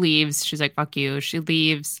leaves. She's like, fuck you. She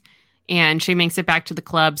leaves and she makes it back to the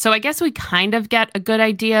club. So I guess we kind of get a good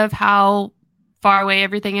idea of how far away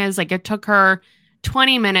everything is. Like it took her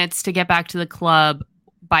 20 minutes to get back to the club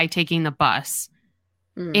by taking the bus.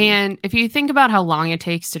 And if you think about how long it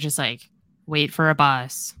takes to just like wait for a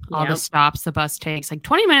bus, all the stops the bus takes, like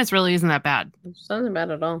 20 minutes really isn't that bad. It doesn't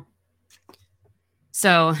bad at all.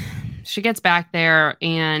 So she gets back there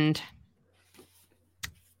and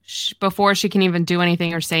before she can even do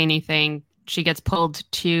anything or say anything, she gets pulled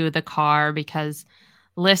to the car because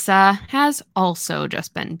Lissa has also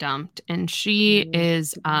just been dumped and she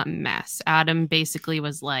is a mess. Adam basically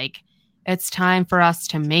was like, it's time for us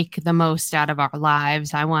to make the most out of our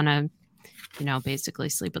lives. I want to, basically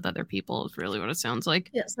sleep with other people is really what it sounds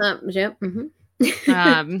like. Yes. Yep.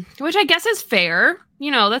 Which I guess is fair.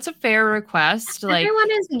 That's a fair request. Like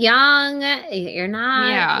everyone is young. You're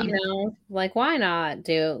not, like why not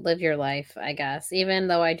live your life, I guess. Even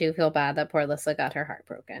though I do feel bad that poor Lissa got her heart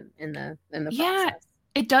broken in the process.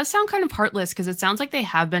 It does sound kind of heartless because it sounds like they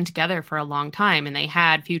have been together for a long time and they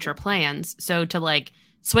had future plans. So to like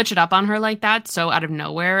switch it up on her like that, so out of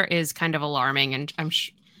nowhere, is kind of alarming. And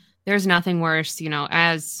there's nothing worse,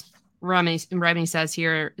 as Remy says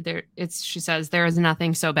here, she says there is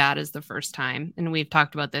nothing so bad as the first time. And we've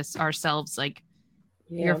talked about this ourselves. Like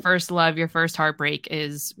your first love, your first heartbreak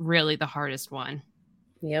is really the hardest one.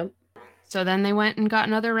 Yep. So then they went and got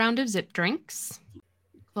another round of zip drinks.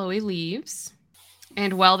 Chloe leaves.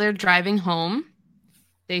 And while they're driving home,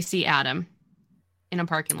 they see Adam in a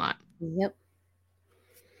parking lot. Yep.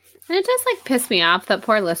 And it does like piss me off that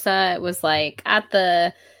poor Lissa was like at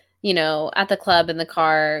the club in the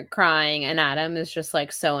car crying, and Adam is just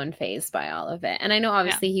like so unfazed by all of it. And I know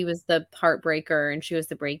obviously he was the heartbreaker and she was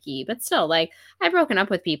the breaky, but still, like, I've broken up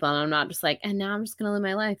with people and I'm not just like, and now I'm just gonna live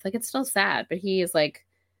my life. Like, it's still sad, but he is like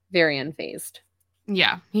very unfazed.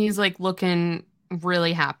 Yeah, he's like looking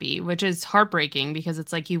really happy, which is heartbreaking because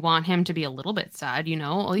it's like you want him to be a little bit sad,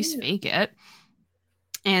 at least fake it.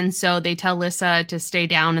 And so they tell Lissa to stay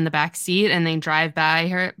down in the back seat and they drive by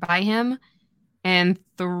him and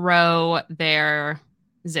throw their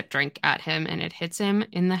zip drink at him, and it hits him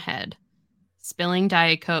in the head, spilling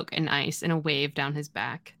Diet Coke and ice in a wave down his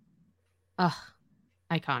back. Ugh,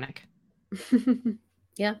 iconic.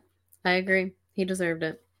 Yeah, I agree. He deserved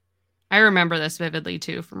it. I remember this vividly,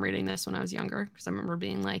 too, from reading this when I was younger, because I remember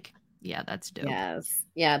being like, yeah, that's dope. Yes.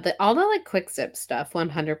 Yeah, all the like Quick Sip stuff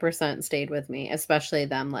 100% stayed with me, especially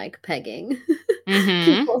them like pegging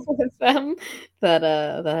people with them that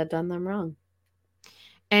had done them wrong.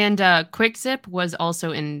 And Quick Sip was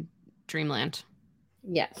also in Dreamland.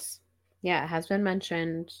 Yes. Yeah, it has been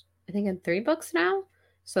mentioned, I think, in 3 books now.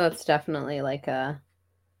 So it's definitely like a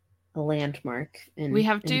landmark in We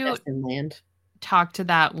have to Disneyland. Talk to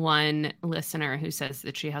that one listener who says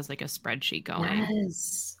that she has like a spreadsheet going.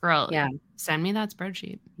 Yes. Girl, send me that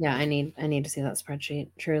spreadsheet. Yeah, I need to see that spreadsheet,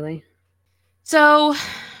 truly. So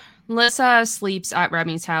Lissa sleeps at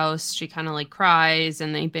Remy's house. She kind of like cries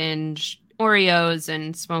and they binge Oreos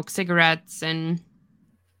and smoke cigarettes and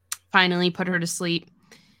finally put her to sleep.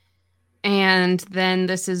 And then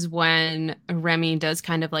this is when Remy does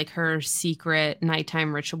kind of like her secret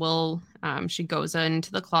nighttime ritual. She goes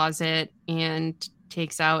into the closet and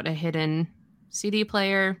takes out a hidden CD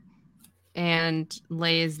player and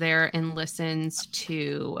lays there and listens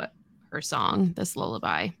to her song, this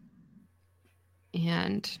lullaby.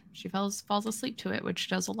 And she falls asleep to it, which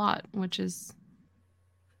does a lot, which is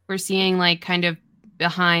we're seeing like kind of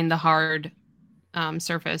behind the hard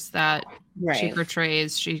surface that she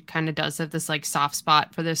portrays. She kind of does have this like soft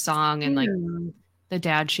spot for this song and like the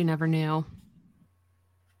dad she never knew.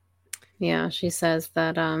 Yeah, she says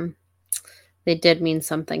that they did mean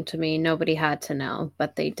something to me. Nobody had to know,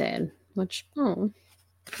 but they did. Which,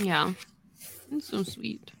 yeah, it's so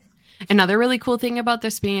sweet. Another really cool thing about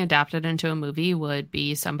this being adapted into a movie would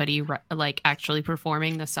be somebody like actually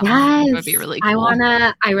performing the song. Yes, it would be really cool.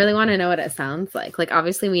 I really want to know what it sounds like. Like,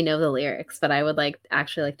 obviously we know the lyrics, but I would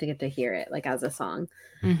actually like to get to hear it like as a song.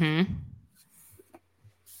 Mm-hmm.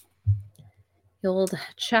 Old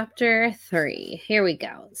chapter 3. Here we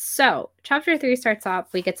go. So chapter 3 starts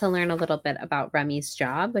off. We get to learn a little bit about Remy's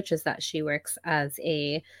job, which is that she works as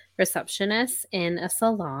a receptionist in a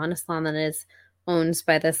salon that is owned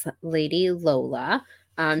by this lady, Lola.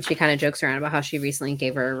 She kind of jokes around about how she recently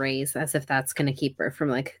gave her a raise, as if that's going to keep her from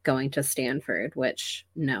like going to Stanford, which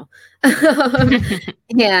no.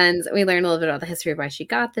 And we learn a little bit about the history of why she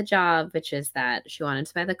got the job, which is that she wanted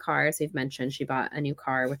to buy the car. As we've mentioned, she bought a new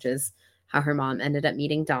car, which is how her mom ended up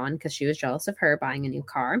meeting Dawn because she was jealous of her buying a new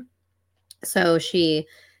car. So she,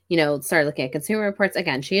 started looking at consumer reports.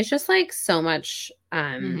 Again, she is just like so much,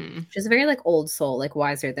 she's a very like old soul, like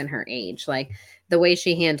wiser than her age. Like the way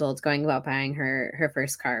she handled going about buying her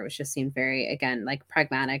first car, which just seemed very, again, like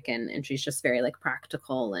pragmatic, and she's just very like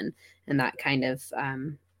practical and that kind of,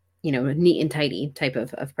 neat and tidy type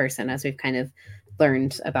of person, as we've kind of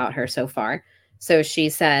learned about her so far. So she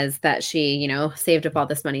says that she, saved up all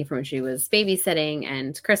this money from when she was babysitting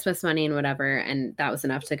and Christmas money and whatever. And that was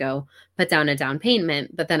enough to go put down a down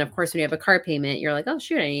payment. But then, of course, when you have a car payment, you're like, oh,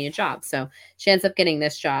 shoot, I need a job. So she ends up getting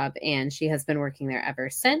this job and she has been working there ever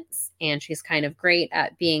since. And she's kind of great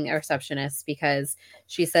at being a receptionist because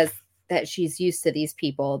she says that she's used to these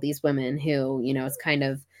people, these women who, it's kind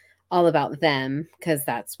of all about them because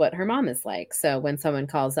that's what her mom is like. So when someone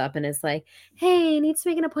calls up and is like, hey, I need to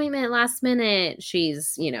make an appointment last minute,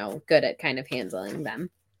 she's, good at kind of handling them.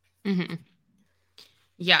 Mm-hmm.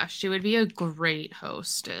 Yeah, she would be a great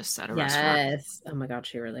hostess at a restaurant. Yes. Oh my God,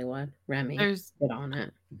 she really would. Remy, get on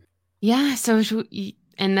it. Yeah, so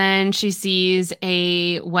and then she sees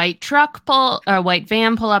a white van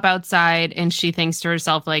pull up outside, and she thinks to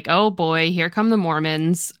herself, like, "Oh boy, here come the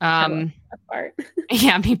Mormons." I love that part.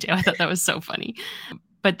 Yeah, me too. I thought that was so funny.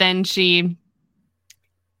 But then she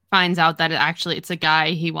finds out that it's a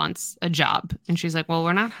guy. He wants a job, and she's like, "Well,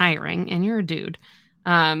 we're not hiring, and you're a dude."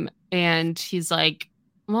 And he's like,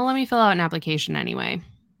 "Well, let me fill out an application anyway."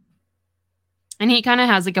 And he kind of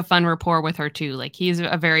has like a fun rapport with her too. Like he's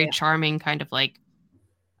a very charming kind of like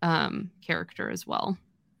character as well.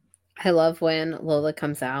 I love when Lola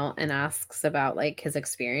comes out and asks about like his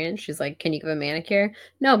experience. She's like, can you give a manicure?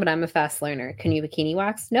 No, but I'm a fast learner. Can you bikini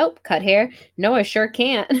wax? Nope. Cut hair? No, I sure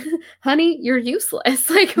can't. Honey, you're useless.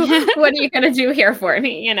 Like, what are you going to do here for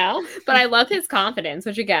me? But I love his confidence,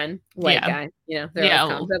 which again, white guy, they're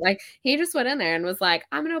always confident. Like he just went in there and was like,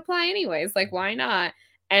 I'm going to apply anyways. Like, why not?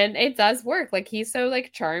 And it does work. Like he's so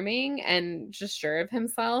like charming and just sure of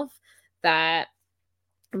himself that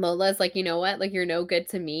Lola's like, you know what? Like you're no good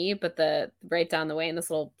to me, but right down the way in this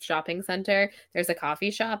little shopping center, there's a coffee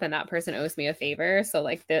shop and that person owes me a favor. So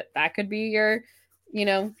like that could be your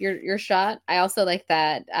shot. I also like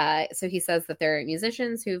that. So he says that they're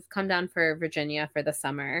musicians who've come down for Virginia for the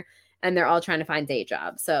summer and they're all trying to find day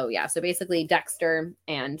jobs. So yeah, so basically Dexter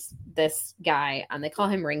and this guy, they call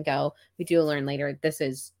him Ringo. We do learn later this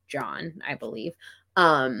is John, I believe.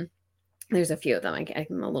 There's a few of them.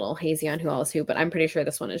 I'm a little hazy on who else who, but I'm pretty sure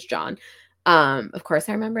this one is John. Of course,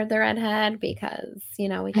 I remembered the redhead because we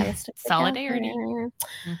gotta stick solidarity.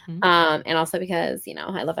 Mm-hmm. And also because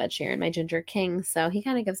I love Ed Sheeran, my Ginger King, so he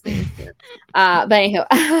kind of gives me. But anyhow,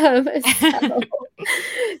 so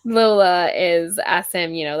Lola asks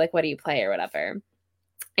him, like, what do you play or whatever.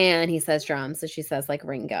 And he says drums. So she says like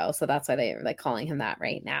Ringo. So that's why they're like calling him that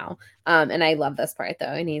right now. And I love this part though.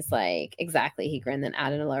 And he's like, exactly. He grinned and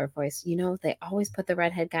added in a lower voice, they always put the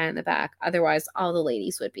redhead guy in the back. Otherwise all the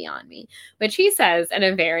ladies would be on me, which he says in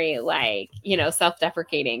a very like,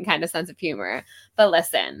 self-deprecating kind of sense of humor. But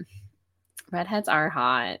listen, redheads are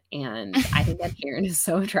hot. And I think that Kieran is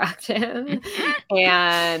so attractive.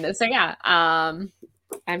 And so, yeah,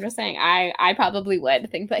 I'm just saying, I probably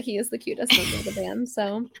would think that he is the cutest member of the band.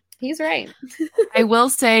 So he's right. I will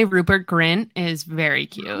say Rupert Grint is very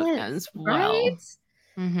cute as well. Right?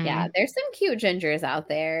 Mm-hmm. Yeah, there's some cute gingers out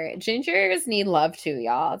there. Gingers need love too,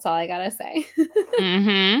 y'all. That's all I gotta say.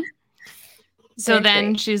 Mm-hmm. So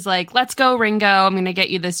then she's like, let's go, Ringo. I'm going to get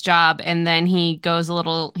you this job. And then he goes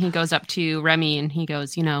up to Remy and he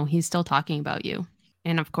goes, he's still talking about you.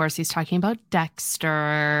 And of course, he's talking about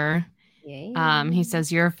Dexter. He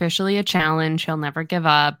says, you're officially a challenge. He'll never give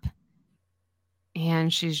up.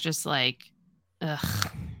 And she's just like, ugh,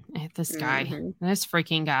 this guy, this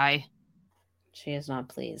freaking guy. She is not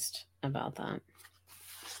pleased about that.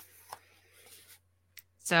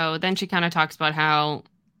 So then she kind of talks about how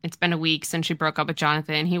it's been a week since she broke up with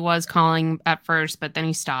Jonathan. He was calling at first, but then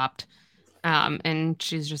he stopped. And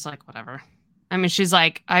she's just like, whatever. I mean, she's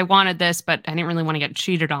like, I wanted this, but I didn't really want to get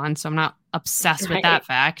cheated on, so I'm not obsessed with that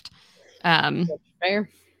fact. Fair.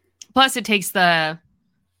 Plus, it takes the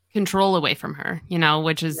control away from her,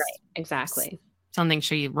 which is exactly something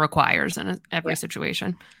she requires in every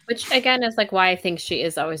situation. Which, again, is like why I think she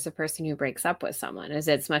is always the person who breaks up with someone, is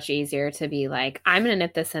it's much easier to be like, I'm going to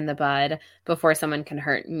nip this in the bud before someone can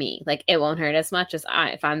hurt me. Like, it won't hurt as much as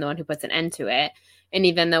if I'm the one who puts an end to it. And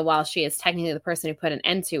even though while she is technically the person who put an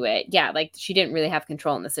end to it, like she didn't really have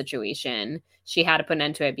control in the situation. She had to put an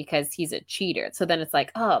end to it because he's a cheater. So then it's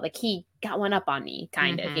like, oh, like he got one up on me,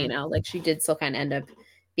 kind of, like she did still kind of end up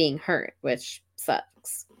being hurt, which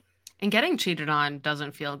sucks. And getting cheated on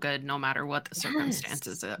doesn't feel good no matter what the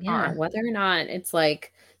circumstances are. Whether or not it's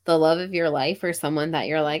like the love of your life or someone that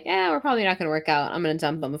you're like, we're probably not going to work out. I'm going to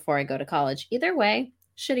dump them before I go to college. Either way,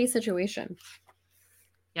 shitty situation.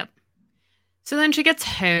 Yep. So then she gets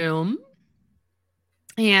home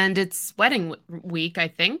and it's wedding week, I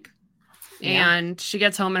think. Yeah. And she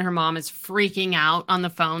gets home and her mom is freaking out on the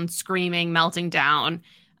phone, screaming, melting down.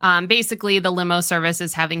 Basically, the limo service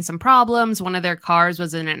is having some problems. One of their cars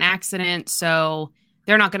was in an accident, so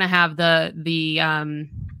they're not going to have the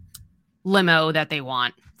limo that they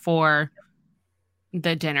want for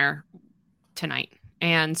the dinner tonight.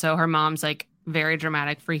 And so her mom's like very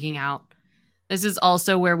dramatic, freaking out. This is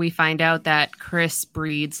also where we find out that Chris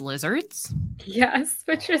breeds lizards. Yes,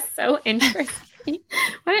 which is so interesting.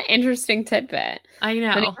 What an interesting tidbit. I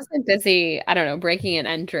know. When he wasn't busy, I don't know, breaking and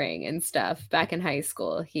entering and stuff back in high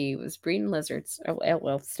school, he was breeding lizards.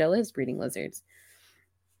 Well, still is breeding lizards.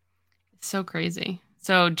 It's so crazy.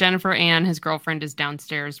 So Jennifer Ann, his girlfriend, is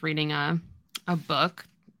downstairs reading a book,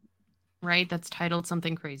 right? That's titled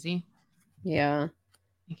something crazy. Yeah.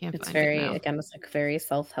 I can't it's find very, it now. Again, it's like very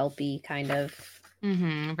self-helpy kind of.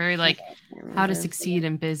 Very like how to succeed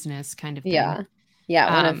in business kind of thing. Yeah.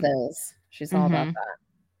 Yeah, one of those. She's all about that.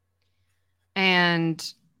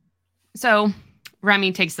 And so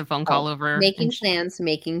Remy takes the phone call over. Making plans,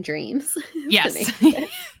 making dreams. Yes.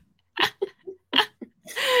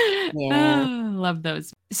 Yeah. Love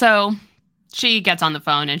those. So she gets on the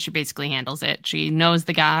phone and she basically handles it. She knows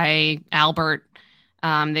the guy, Albert.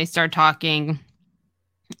 They start talking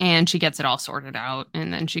and she gets it all sorted out.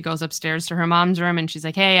 And then she goes upstairs to her mom's room and she's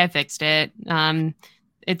like, hey, I fixed it.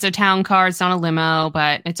 It's a town car. It's not a limo,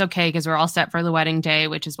 but it's okay because we're all set for the wedding day,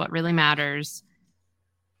 which is what really matters.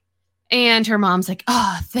 And her mom's like,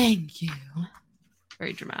 oh, thank you.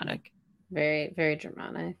 Very dramatic. Very, very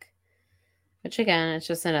dramatic. Which, again, it's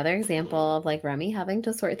just another example of like Remy having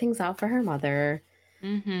to sort things out for her mother.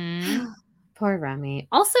 Poor Remy.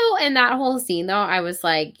 Also, in that whole scene, though, I was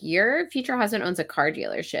like, your future husband owns a car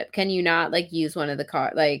dealership. Can you not like use one of the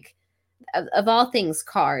car, like, of all things,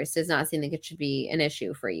 cars does not seem like it should be an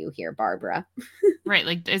issue for you here, Barbara. Right.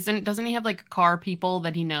 Like, doesn't he have like car people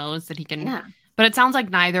that he knows that he can? Yeah. But it sounds like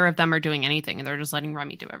neither of them are doing anything and they're just letting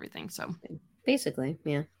Remy do everything. So basically,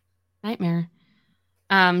 yeah. Nightmare.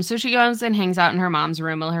 So she goes and hangs out in her mom's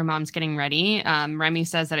room while her mom's getting ready. Remy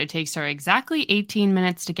says that it takes her exactly 18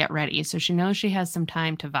 minutes to get ready. So she knows she has some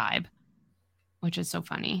time to vibe, which is so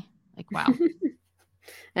funny. Like, wow.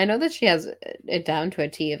 I know that she has it down to a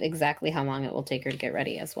T of exactly how long it will take her to get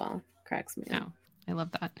ready as well. Cracks me up. Oh, I love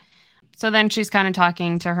that. So then she's kind of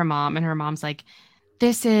talking to her mom and her mom's like,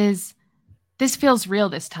 this feels real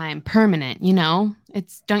this time, permanent,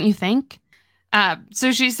 don't you think?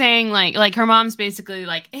 So she's saying like her mom's basically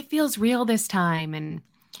like, it feels real this time.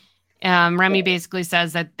 And Remy basically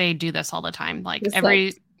says that they do this all the time. Like it's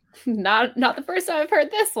every, like, not the first time I've heard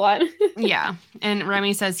this one. Yeah. And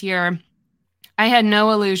Remy says here, I had no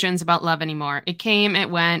illusions about love anymore. It came, it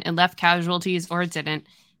went, it left casualties or it didn't.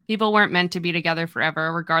 People weren't meant to be together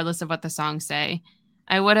forever, regardless of what the songs say.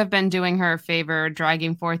 I would have been doing her a favor,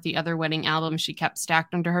 dragging forth the other wedding albums she kept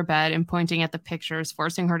stacked under her bed and pointing at the pictures,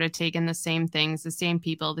 forcing her to take in the same things, the same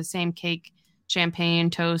people, the same cake, champagne,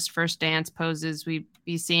 toast, first dance poses we'd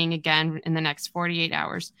be seeing again in the next 48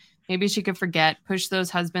 hours. Maybe she could forget, push those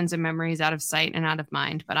husbands and memories out of sight and out of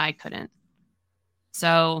mind, but I couldn't.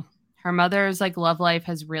 So her mother's like love life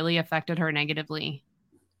has really affected her negatively,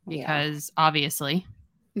 because obviously.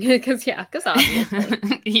 Because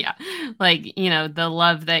obviously. Yeah. Like, you know, the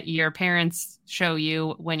love that your parents show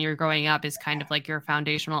you when you're growing up is kind of like your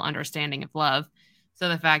foundational understanding of love. So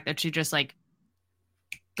the fact that she just like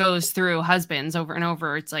goes through husbands over and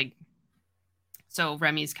over, it's like, so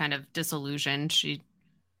Remy's kind of disillusioned. She's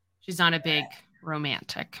not a big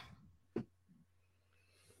romantic.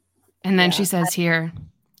 And then she says here,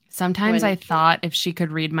 sometimes I thought if she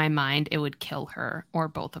could read my mind, it would kill her or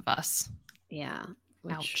both of us. Yeah.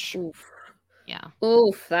 Ouch. Oof. Yeah.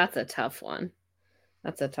 Oof, that's a tough one.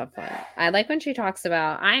 That's a tough one. I like when she talks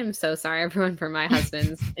about, I'm so sorry, everyone, for my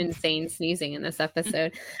husband's insane sneezing in this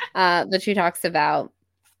episode. But she talks about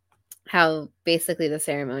how basically the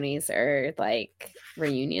ceremonies are like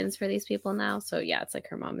reunions for these people now. So yeah, it's like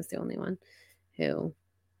her mom is the only one who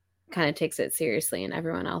kind of takes it seriously, and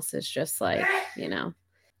everyone else is just like, you know,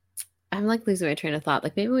 I'm like losing my train of thought.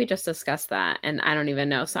 Like maybe we just discussed that and I don't even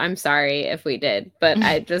know. So I'm sorry if we did, but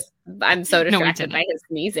I'm so distracted by his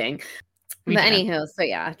sneezing. But anywho, so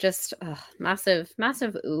yeah, just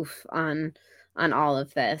massive oof on all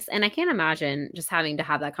of this. And I can't imagine just having to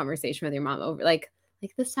have that conversation with your mom over like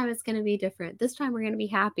this time it's going to be different. This time we're going to be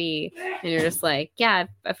happy. And you're just like, yeah,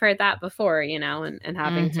 I've heard that before, you know, and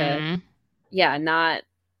having to, yeah, not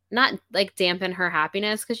like dampen her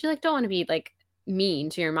happiness. Cause you like, don't want to be like mean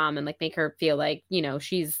to your mom and like make her feel like, you know,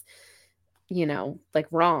 she's, you know, like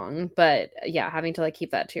wrong. But yeah, having to like keep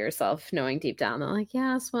that to yourself, knowing deep down that like,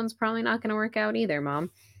 yeah, this one's probably not going to work out either, Mom.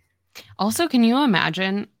 Also, can you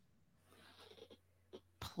imagine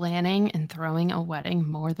planning and throwing a wedding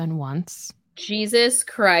more than once? Jesus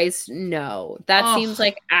Christ, no. That seems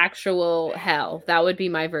like actual hell. That would be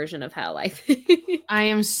my version of hell, I think. I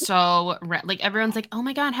am so like everyone's like, "Oh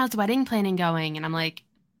my god, how's wedding planning going?" And I'm like,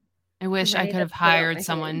 I wish I could have hired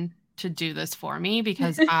someone to do this for me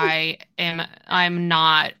because I'm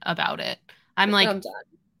not about it. I'm like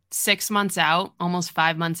 6 months out, almost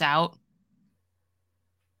 5 months out.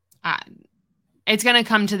 It's going to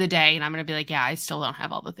come to the day and I'm going to be like, yeah, I still don't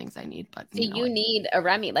have all the things I need. But you need a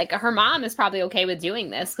Remy. Like her mom is probably okay with doing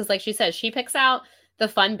this because like she says, she picks out the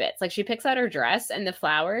fun bits. Like she picks out her dress and the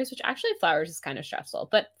flowers, which actually flowers is kind of stressful,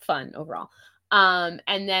 but fun overall.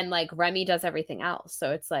 And then like Remy does everything else.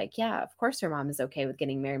 So it's like, yeah, of course her mom is okay with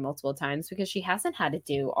getting married multiple times because she hasn't had to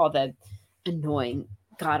do all the annoying,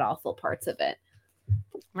 god awful parts of it.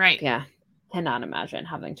 Right. Yeah. Cannot imagine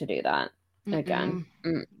having to do that again.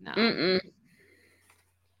 No.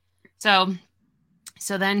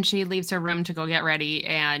 So then she leaves her room to go get ready,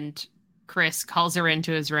 and Chris calls her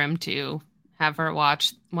into his room to have her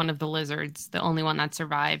watch one of the lizards, the only one that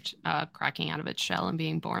survived, cracking out of its shell and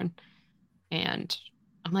being born. And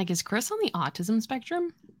I'm like, is Chris on the autism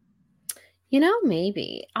spectrum? You know,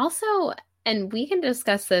 maybe. Also, and we can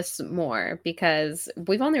discuss this more because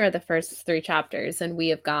we've only read the first 3 chapters and we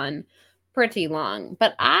have gone pretty long.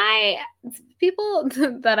 But people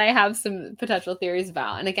that I have some potential theories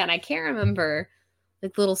about, and again, I can't remember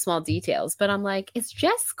like little small details, but I'm like, is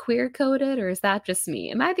Jess queer coded or is that just me?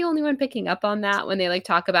 Am I the only one picking up on that when they like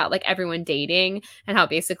talk about like everyone dating and how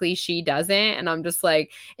basically she doesn't? And I'm just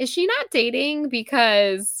like, is she not dating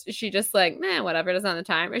because she just like, whatever, doesn't have the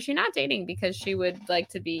time? Or is she not dating because she would like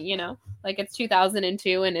to be, you know, like it's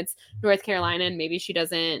 2002 and it's North Carolina and maybe she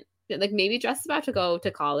doesn't, like maybe Jess is about to go to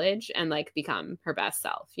college and like become her best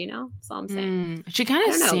self, you know? That's all I'm saying. She kind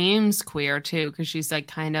of seems queer too because she's like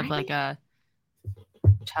kind of like a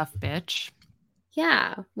tough bitch.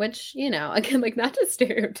 Yeah, which, you know, again, like not to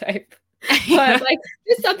stereotype, but like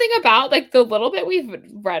there's something about like the little bit we've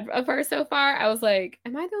read of her so far. I was like,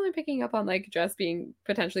 am I the only picking up on like Jess being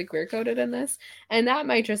potentially queer coded in this? And that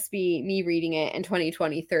might just be me reading it in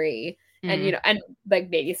 2023. And, you know, and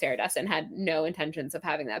like maybe Sarah Destin had no intentions of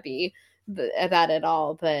having that be that at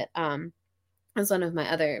all. But as one of my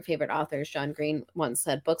other favorite authors, John Green, once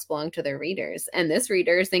said, books belong to their readers. And this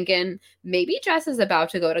reader is thinking maybe Jess is about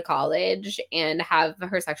to go to college and have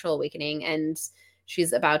her sexual awakening. And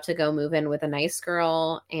she's about to go move in with a nice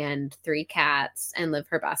girl and 3 cats and live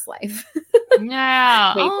her best life.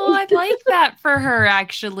 Yeah. Oh, I like that for her,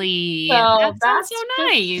 actually. So that's so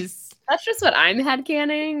nice. That's just what I'm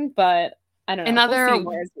headcanning, but I don't know. Another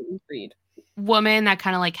woman that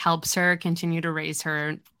kind of like helps her continue to raise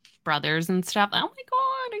her brothers and stuff. Oh my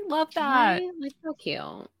god, I love that. Right? Like so cute.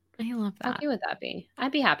 I love that. How cute would that be?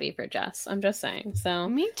 I'd be happy for Jess. I'm just saying. So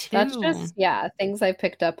me too. That's just things I've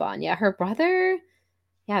picked up on. Yeah, her brother.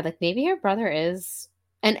 Yeah, like maybe her brother is,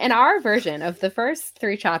 and our version of the first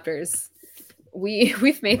 3 chapters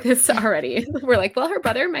we've made this already. We're like, well, her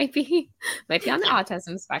brother might be on the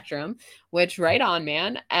autism spectrum, which right on,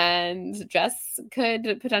 man. And Jess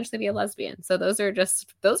could potentially be a lesbian. So those are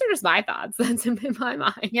just my thoughts. That's in my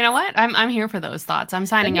mind. You know what? I'm here for those thoughts. I'm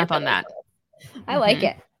signing up on that. I like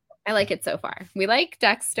it. I like it so far. We like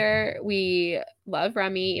Dexter. We love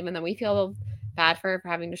Remy, even though we feel bad for her for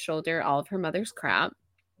having to shoulder all of her mother's crap.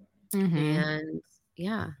 And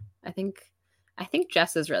yeah, I think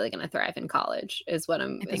Jess is really going to thrive in college is what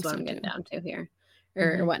I'm getting down to here,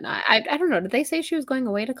 or whatnot. I don't know. Did they say she was going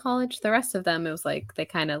away to college? The rest of them, it was like they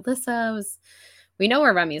kind of we know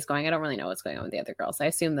where Remy is going. I don't really know what's going on with the other girls. I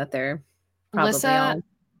assume that they're probably Lissa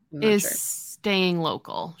is staying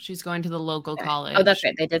local. She's going to the local college. Oh, that's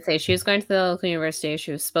right. They did say she was going to the local university.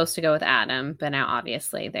 She was supposed to go with Adam, but now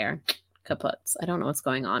obviously they're kaputs. I don't know what's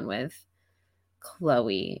going on with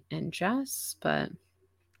Chloe and Jess, but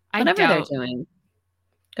whatever they're doing.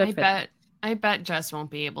 I bet Jess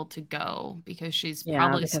won't be able to go because she's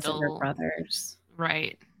probably still of her brothers.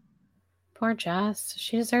 Right. Poor Jess.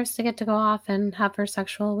 She deserves to get to go off and have her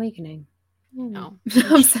sexual awakening. No.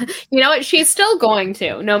 You know what? She's still going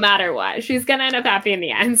to, no matter what. She's going to end up happy in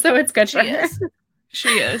the end, so it's good for her. She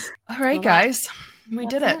is. All right, guys. We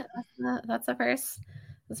did it. That's the first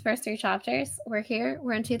 3 chapters. We're here.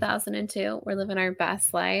 We're in 2002. We're living our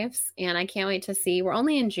best lives. And I can't wait to see. We're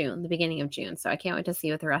only in June, the beginning of June. So I can't wait to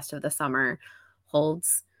see what the rest of the summer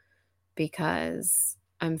holds, because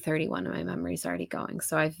I'm 31 and my memory's already going.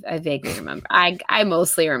 So I vaguely remember. I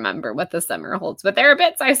mostly remember what the summer holds, but there are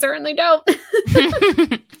bits I certainly don't.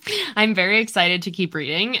 I'm very excited to keep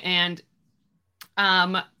reading. And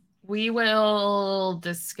we will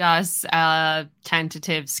discuss a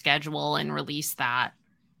tentative schedule and release that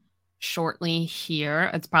shortly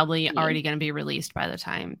here. It's probably already going to be released by the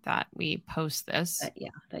time that we post this.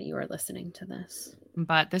 That you are listening to this.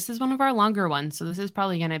 But this is one of our longer ones. So this is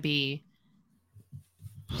probably going to be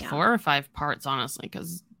 4 or 5 parts, honestly,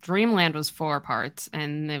 because Dreamland was 4 parts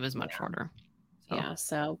and it was much shorter.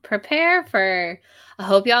 So prepare for, I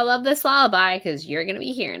hope y'all love this lullaby, because you're going to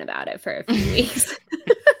be hearing about it for a few weeks.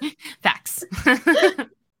 Facts.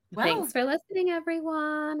 Thanks for listening,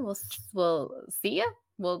 everyone. We'll see you.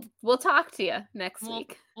 We'll talk to you next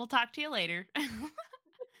week. We'll talk to you later.